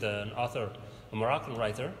 Last year, an author, a Moroccan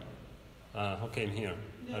writer who came here.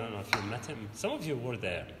 I don't know if you met him. Some of you were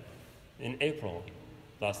there in April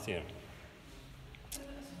last year.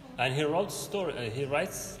 And he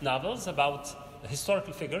writes novels about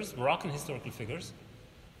historical figures, Moroccan historical figures,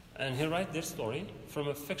 and he writes their story from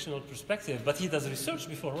a fictional perspective, but he does research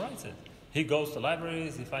before he writes it. He goes to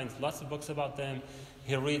libraries, he finds lots of books about them,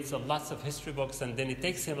 he reads lots of history books, and then it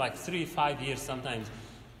takes him like 3-5 years sometimes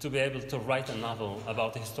to be able to write a novel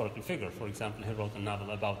about a historical figure. For example, he wrote a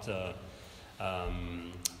novel about,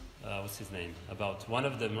 what's his name? About one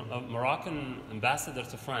of the Moroccan ambassadors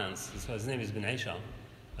to France. His name is Ben Aisha.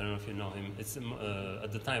 I don't know if you know him. It's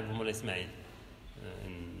at the time of Moulay Ismail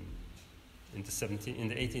in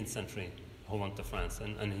the 18th century, who went to France,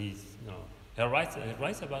 and he's, he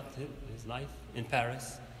writes about his life in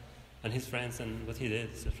Paris and his friends and what he did,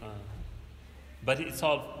 etc. But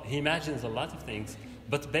he imagines a lot of things,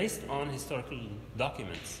 but based on historical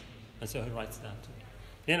documents, and so he writes that too.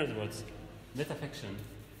 In other words, metafiction,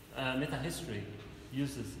 metahistory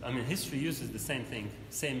history uses the same thing,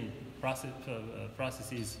 same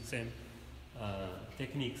processes, same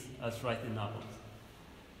techniques as writing novels.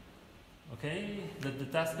 Okay, the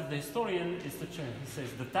task of the historian is to charge. He says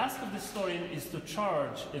the task of the historian is to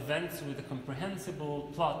charge events with a comprehensible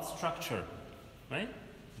plot structure, right?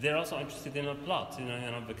 They're also interested in a plot,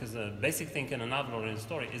 because the basic thing in a novel or in a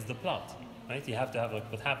story is the plot, right? You have to have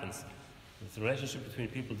what happens. It's the relationship between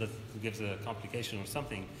people that gives a complication or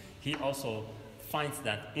something. He also finds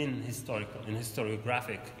that in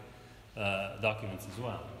historiographic documents as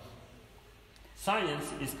well. Science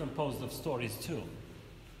is composed of stories too.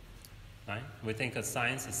 Right? We think of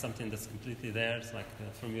science as something that's completely there, it's like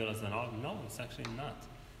formulas and all. No, it's actually not.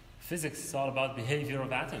 Physics is all about behavior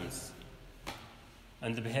of atoms.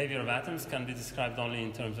 And the behavior of atoms can be described only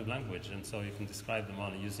in terms of language, and so you can describe them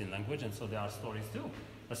only using language, and so there are stories too.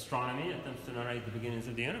 Astronomy attempts to narrate the beginnings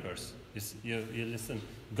of the universe. You listen,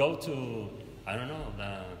 go to, I don't know,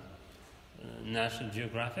 the National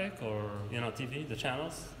Geographic or TV, the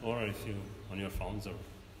channels, or if you on your phones or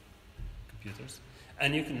computers.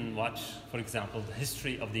 And you can watch, for example, the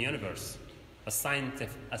history of the universe, a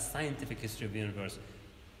scientific history of the universe.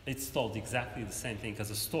 It's told exactly the same thing as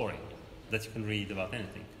a story that you can read about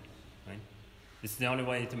anything, right? It's the only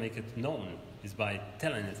way to make it known is by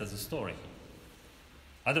telling it as a story.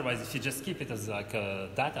 Otherwise, if you just keep it as like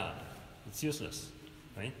data, it's useless,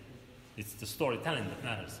 right? It's the storytelling that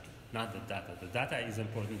matters, not the data. The data is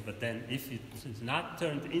important, but then if it's not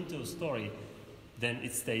turned into a story, then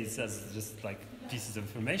it stays as just like pieces of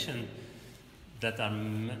information that are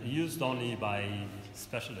used only by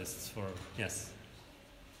specialists for, yes.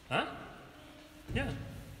 Huh? Yeah.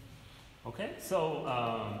 Okay, so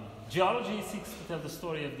geology seeks to tell the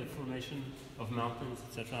story of the formation of mountains,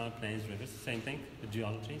 etc., plains, rivers, same thing, the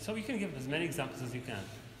geology. So you can give as many examples as you can,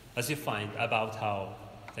 as you find about how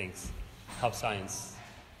science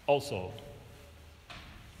also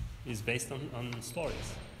is based on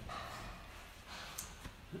stories.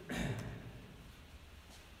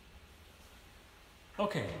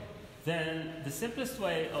 Okay, then the simplest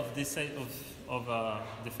way of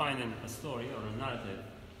defining a story or a narrative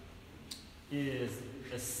is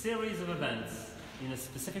a series of events in a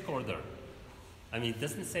specific order. I mean, it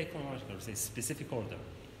doesn't say chronological, it says specific order.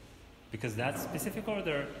 Because that specific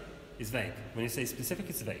order is vague. When you say specific,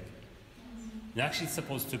 it's vague. Actually, it's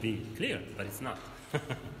supposed to be clear, but it's not.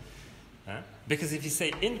 Because if you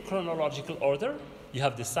say in chronological order, you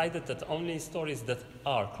have decided that only stories that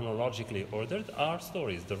are chronologically ordered are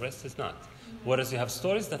stories, the rest is not. Whereas you have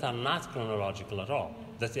stories that are not chronological at all,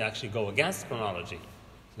 that they actually go against chronology.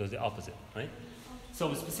 So the opposite, right? So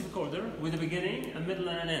a specific order with a beginning, a middle,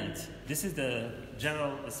 and an end. This is the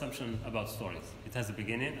general assumption about stories. It has a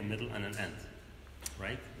beginning, a middle, and an end,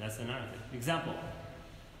 right? That's the narrative. Example,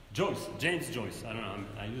 James Joyce. I don't know,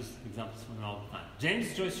 I use examples from him all the time.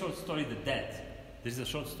 James Joyce's short story, The Dead. There's a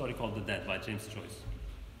short story called The Dead by James Joyce.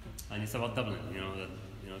 And it's about Dublin.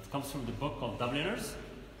 It comes from the book called Dubliners.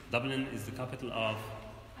 Dublin is the capital of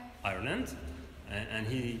Ireland.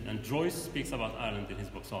 And Joyce speaks about Ireland in his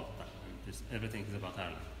books all the time. Everything is about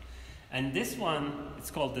Ireland. And this one,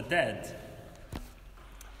 it's called The Dead.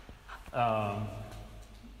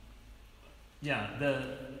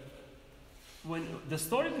 When the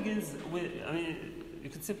story begins with, you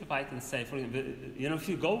could simplify it and say, for example, if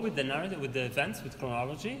you go with the narrative, with the events, with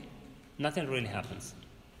chronology, nothing really happens.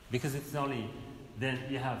 Because it's only, then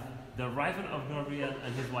you have the arrival of Gabriel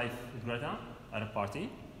and his wife Greta at a party,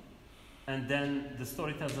 and then the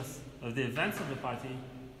story tells us of the events of the party,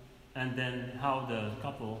 and then how the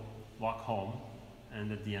couple walk home,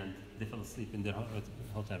 and at the end, they fell asleep in their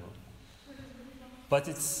hotel room. But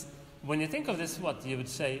it's, when you think of this, what you would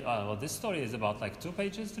say, this story is about like 2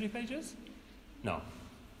 pages, 3 pages? No,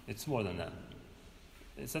 it's more than that.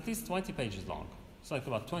 It's at least 20 pages long. It's like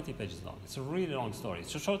about 20 pages long. It's a really long story.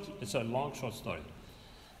 It's a long, short story.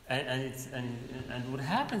 And what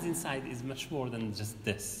happens inside is much more than just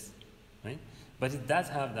this, right? But it does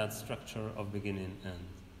have that structure of beginning,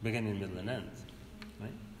 middle, and end,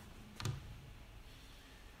 right?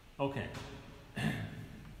 Okay.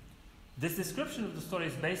 This description of the story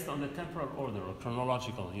is based on the temporal order or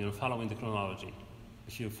chronological, following the chronology.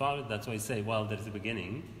 If you follow it, that's why you say, well, there's a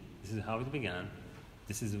beginning, this is how it began,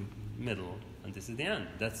 this is the middle, and this is the end.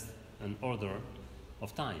 That's an order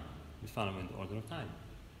of time. We follow in the order of time.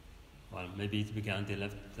 Well, maybe it began, they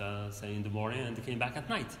left, say, in the morning, and they came back at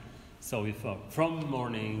night. So we follow from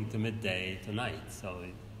morning to midday to night. So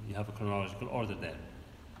you have a chronological order there.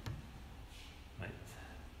 Right?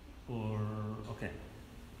 Okay.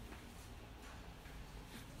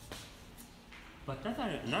 But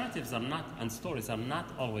narratives are not, and stories are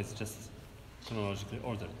not always just chronologically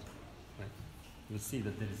ordered. Right? You'll see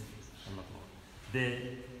that there is a lot more.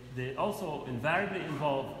 They also invariably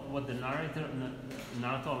involve what the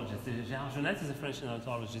narratologist, Jean Genet is a French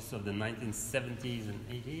narratologist of the 1970s and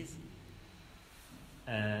 80s.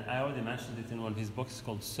 And I already mentioned it in one of his books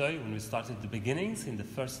called Seuil, when we started the beginnings, in the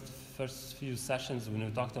first few sessions when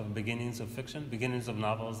we talked about beginnings of fiction, beginnings of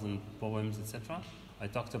novels and poems, etc. I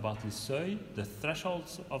talked about in Seuil, the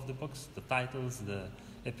thresholds of the books, the titles, the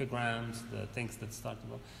epigrams, the things that start the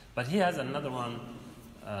book. But he has another one,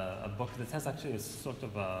 a book that has actually a sort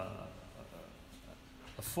of a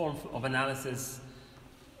form of analysis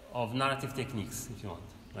of narrative techniques, if you want,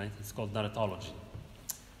 right? It's called narratology,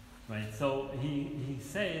 right? So he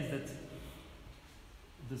says that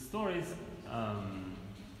the stories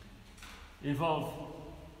involve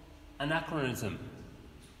anachronism,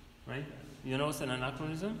 right? You know what's an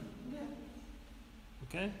anachronism? Yeah.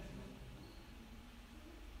 Okay?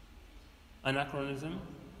 Anachronism.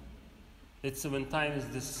 It's when time is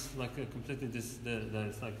this, like completely this,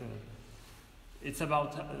 it's like it's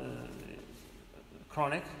about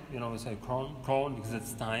chronic, we say chron because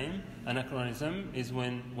it's time. Anachronism is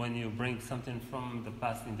when you bring something from the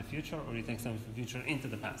past in the future, or you take something from the future into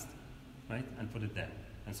the past, right? And put it there.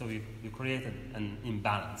 And so you created an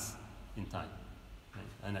imbalance in time.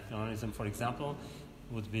 Right? Anachronism, for example,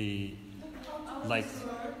 would be like,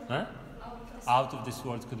 out of this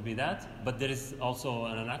world could be that, but there is also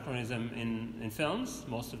an anachronism in films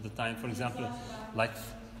most of the time. For example, like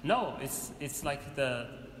it's like the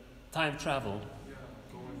time travel,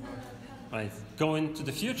 right? Going to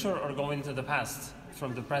the future or going to the past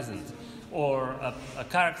from the present, or a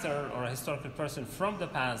character or a historical person from the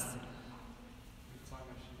past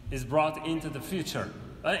is brought into the future,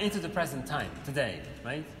 into the present time today,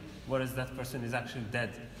 right? Whereas that person is actually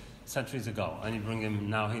dead centuries ago, and you bring him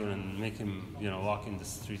now here and make him, walk in the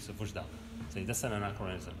streets of Oujda. So that's an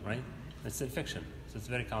anachronism, right? It's in fiction, so it's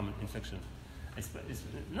very common in fiction. It's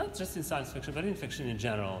not just in science fiction, but in fiction in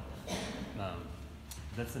general.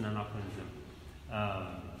 That's an anachronism.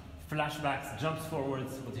 Flashbacks, jumps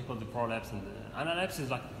forwards, what you call the prolapse, and analepsis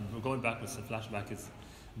is like going backwards. The flashback is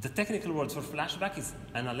the technical word for flashback is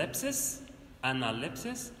analepsis, and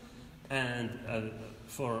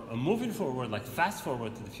for a moving forward, like fast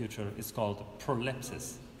forward to the future, it's called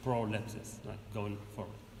prolepsis, like going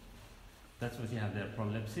forward. That's what you have there,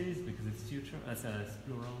 prolepsis, because it's future, it's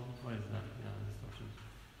plural, what is that? Yeah, distortion.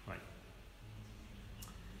 Right.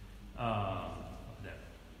 Up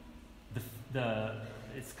there.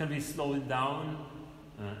 It's going to be slowing down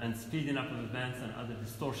and speeding up of events and other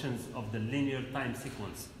distortions of the linear time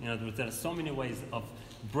sequence. In other words, there are so many ways of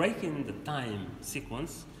breaking the time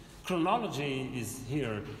sequence. Chronology is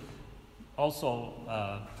here also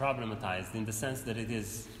problematized in the sense that it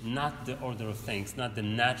is not the order of things, not the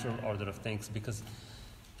natural order of things, because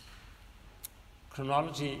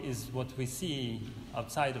chronology is what we see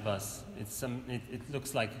outside of us. It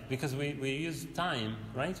looks like, because we use time,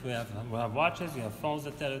 right? We have watches, we have phones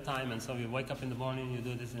that tell you time, and so you wake up in the morning, you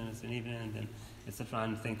do this, and it's an evening, and then etc.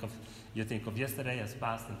 And you think of yesterday as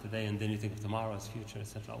past and today, and then you think of tomorrow as future,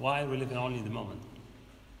 etc. Why? We live in only the moment.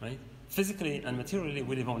 Right? Physically and materially,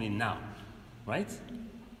 we live only now, right?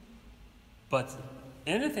 But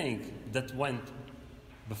anything that went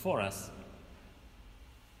before us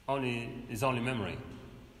is only memory,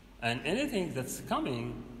 and anything that's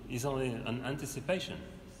coming is only an anticipation.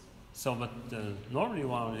 So, but normally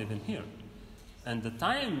we are living here, and the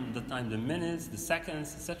time, the minutes, the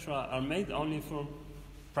seconds, etc., are made only for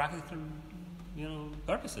practical,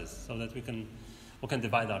 purposes, so that we can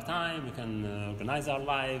divide our time, we can organize our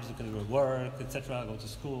lives, we can work, etc., go to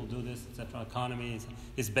school, do this, etc. Economy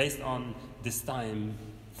is based on this time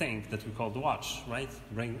thing that we call the watch, right?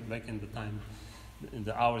 Bring back in the time, in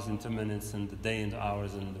the hours into minutes, and the day into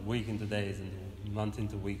hours, and the week into days, and month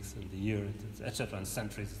into weeks, and the year, etc., and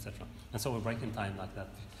centuries, etc. And so we're breaking time like that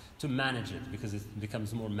to manage it, because it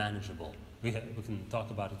becomes more manageable. We can talk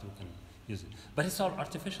about it, we can use it. But it's all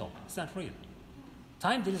artificial. It's not real.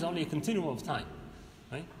 Time, there is only a continuum of time,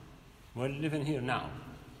 right? We're living here now,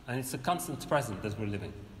 and it's a constant present that we're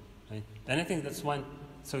living, right? Anything that's one,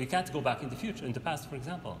 so you can't go back in the future, in the past, for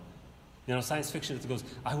example. You know, science fiction, it goes,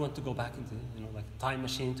 I want to go back into, you know, like time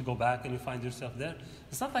machine to go back and you find yourself there.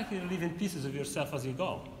 It's not like you're leaving pieces of yourself as you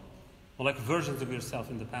go. Or like versions of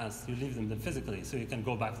yourself in the past, you leave them physically, so you can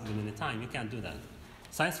go back to them in a time. You can't do that.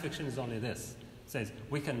 Science fiction is only this. It says,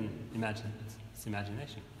 we can imagine, it's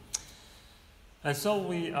imagination. And so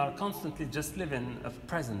we are constantly just living a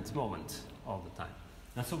present moment all the time.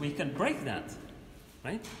 And so we can break that,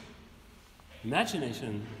 right?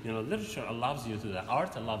 Imagination, you know, literature allows you to do that.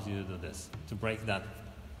 Art allows you to do this, to break that,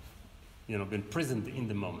 you know, being present in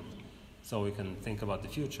the moment. So we can think about the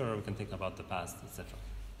future, we can think about the past, etc.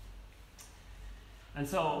 And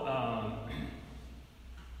so,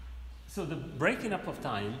 so the breaking up of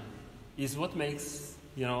time is what makes,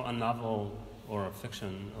 you know, a novel or a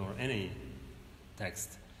fiction or any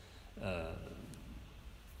text,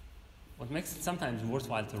 what makes it sometimes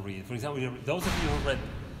worthwhile to read. For example, those of you who read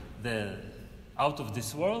the Out of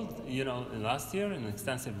This World, you know, last year in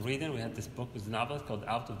extensive reading, we had this book with novels called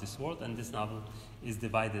Out of This World, and this novel is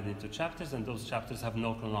divided into chapters, and those chapters have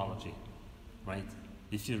no chronology, right?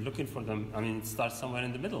 If you're looking for them, I mean, it starts somewhere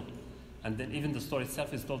in the middle. And then even the story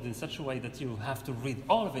itself is told in such a way that you have to read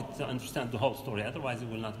all of it to understand the whole story. Otherwise, you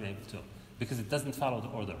will not be able to, because it doesn't follow the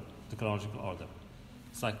order, the chronological order.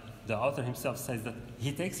 It's like the author himself says that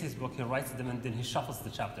he takes his book, he writes them, and then he shuffles the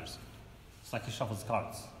chapters. It's like he shuffles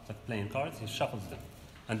cards. It's like playing cards, he shuffles them.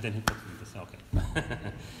 And then he puts them this, okay.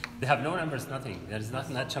 They have no numbers, nothing. There is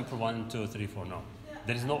nothing that chapter 1, 2, 3, 4, no.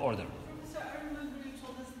 There is no order. Professor, I remember you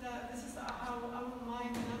told us that this is how our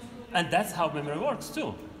mind naturally... And that's how memory works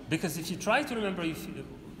too. Because if you try to remember, if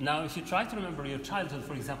you try to remember your childhood,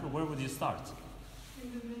 for example, where would you start?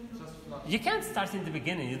 In the middle. You can't start in the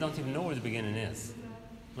beginning. You don't even know where the beginning is,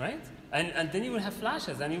 right? And then you will have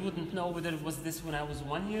flashes, and you wouldn't know whether it was this when I was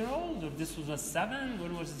 1 year old, or this was 7,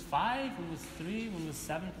 when was it 5, when was 3, when was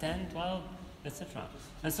 7, 10, 12, etc.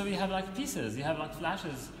 And so you have like pieces, you have like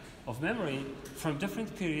flashes of memory from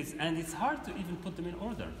different periods, and it's hard to even put them in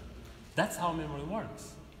order. That's how memory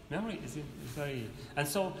works. Memory is very... And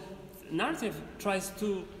so narrative tries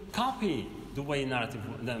to copy the way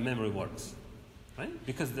the memory works, right?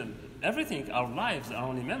 Because everything, our lives are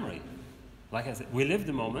only memory. Like I said, we live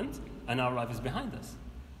the moment, and our life is behind us.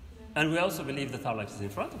 And we also believe that our life is in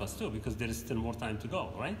front of us too, because there is still more time to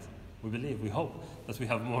go, right? We believe, we hope that we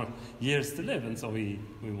have more years to live, and so we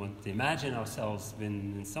want to imagine ourselves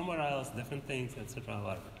being somewhere else, different things, etc.,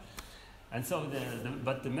 whatever. And so,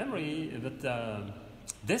 but the memory,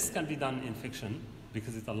 this can be done in fiction,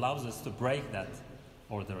 because it allows us to break that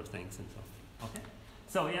order of things and so on. Okay?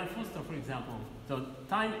 So Ian Foster, for example, so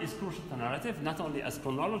time is crucial to narrative, not only as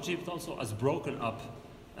chronology, but also as broken up,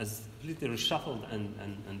 as completely reshuffled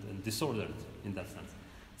and disordered in that sense.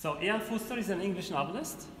 So Ian Foster is an English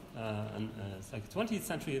novelist, it's like 20th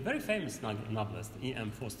century, a very famous novelist,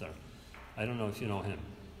 E.M. Foster. I don't know if you know him,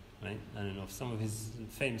 right? I don't know, some of his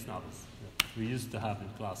famous novels that we used to have in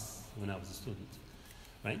class when I was a student,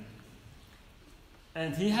 right?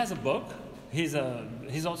 And he has a book. He's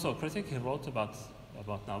also a critic. He wrote about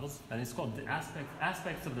novels, and it's called The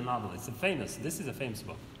Aspects of the Novel. This is a famous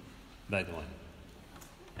book, by the way.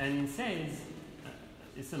 And it says,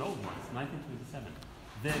 it's an old one, it's 1927.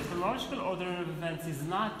 The chronological order of events is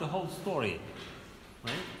not the whole story,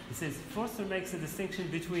 right? It says, Forster makes a distinction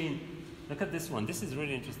between, look at this one, this is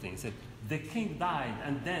really interesting. He said, the king died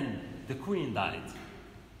and then the queen died.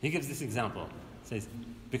 He gives this example. He says,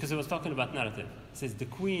 because he was talking about narrative. He says, the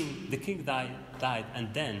king died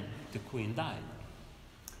and then the queen died.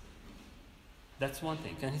 That's one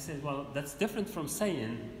thing. And he said, well, that's different from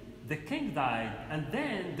saying the king died and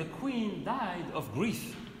then the queen died of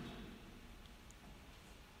grief.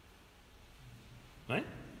 Right?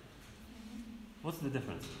 What's the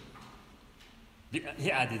difference? He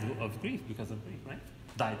added of grief because of grief, right?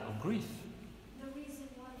 Died of grief. The reason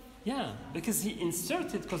why. Yeah, because he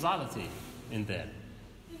inserted causality in there.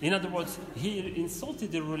 In other words, he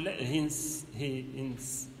insulted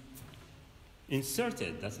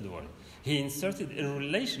inserted, that's the word. He inserted a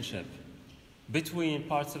relationship between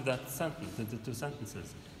parts of that sentence, the two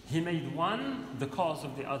sentences. He made one the cause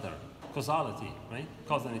of the other. Causality, right?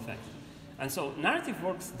 Cause and effect. And so narrative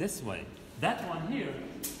works this way. That one here,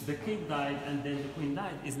 the king died and then the queen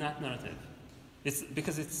died, is not narrative. It's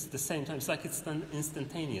because it's the same time. It's like it's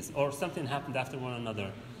instantaneous, or something happened after one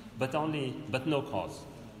another, but no cause.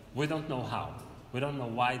 We don't know how. We don't know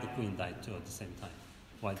why the queen died too at the same time.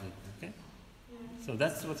 Why did okay? So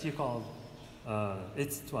that's what you call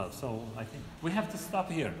it's 12. So I think we have to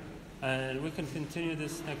stop here, and we can continue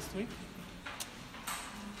this next week.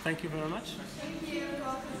 Thank you very much. Thank you.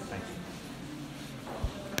 Thank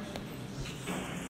you.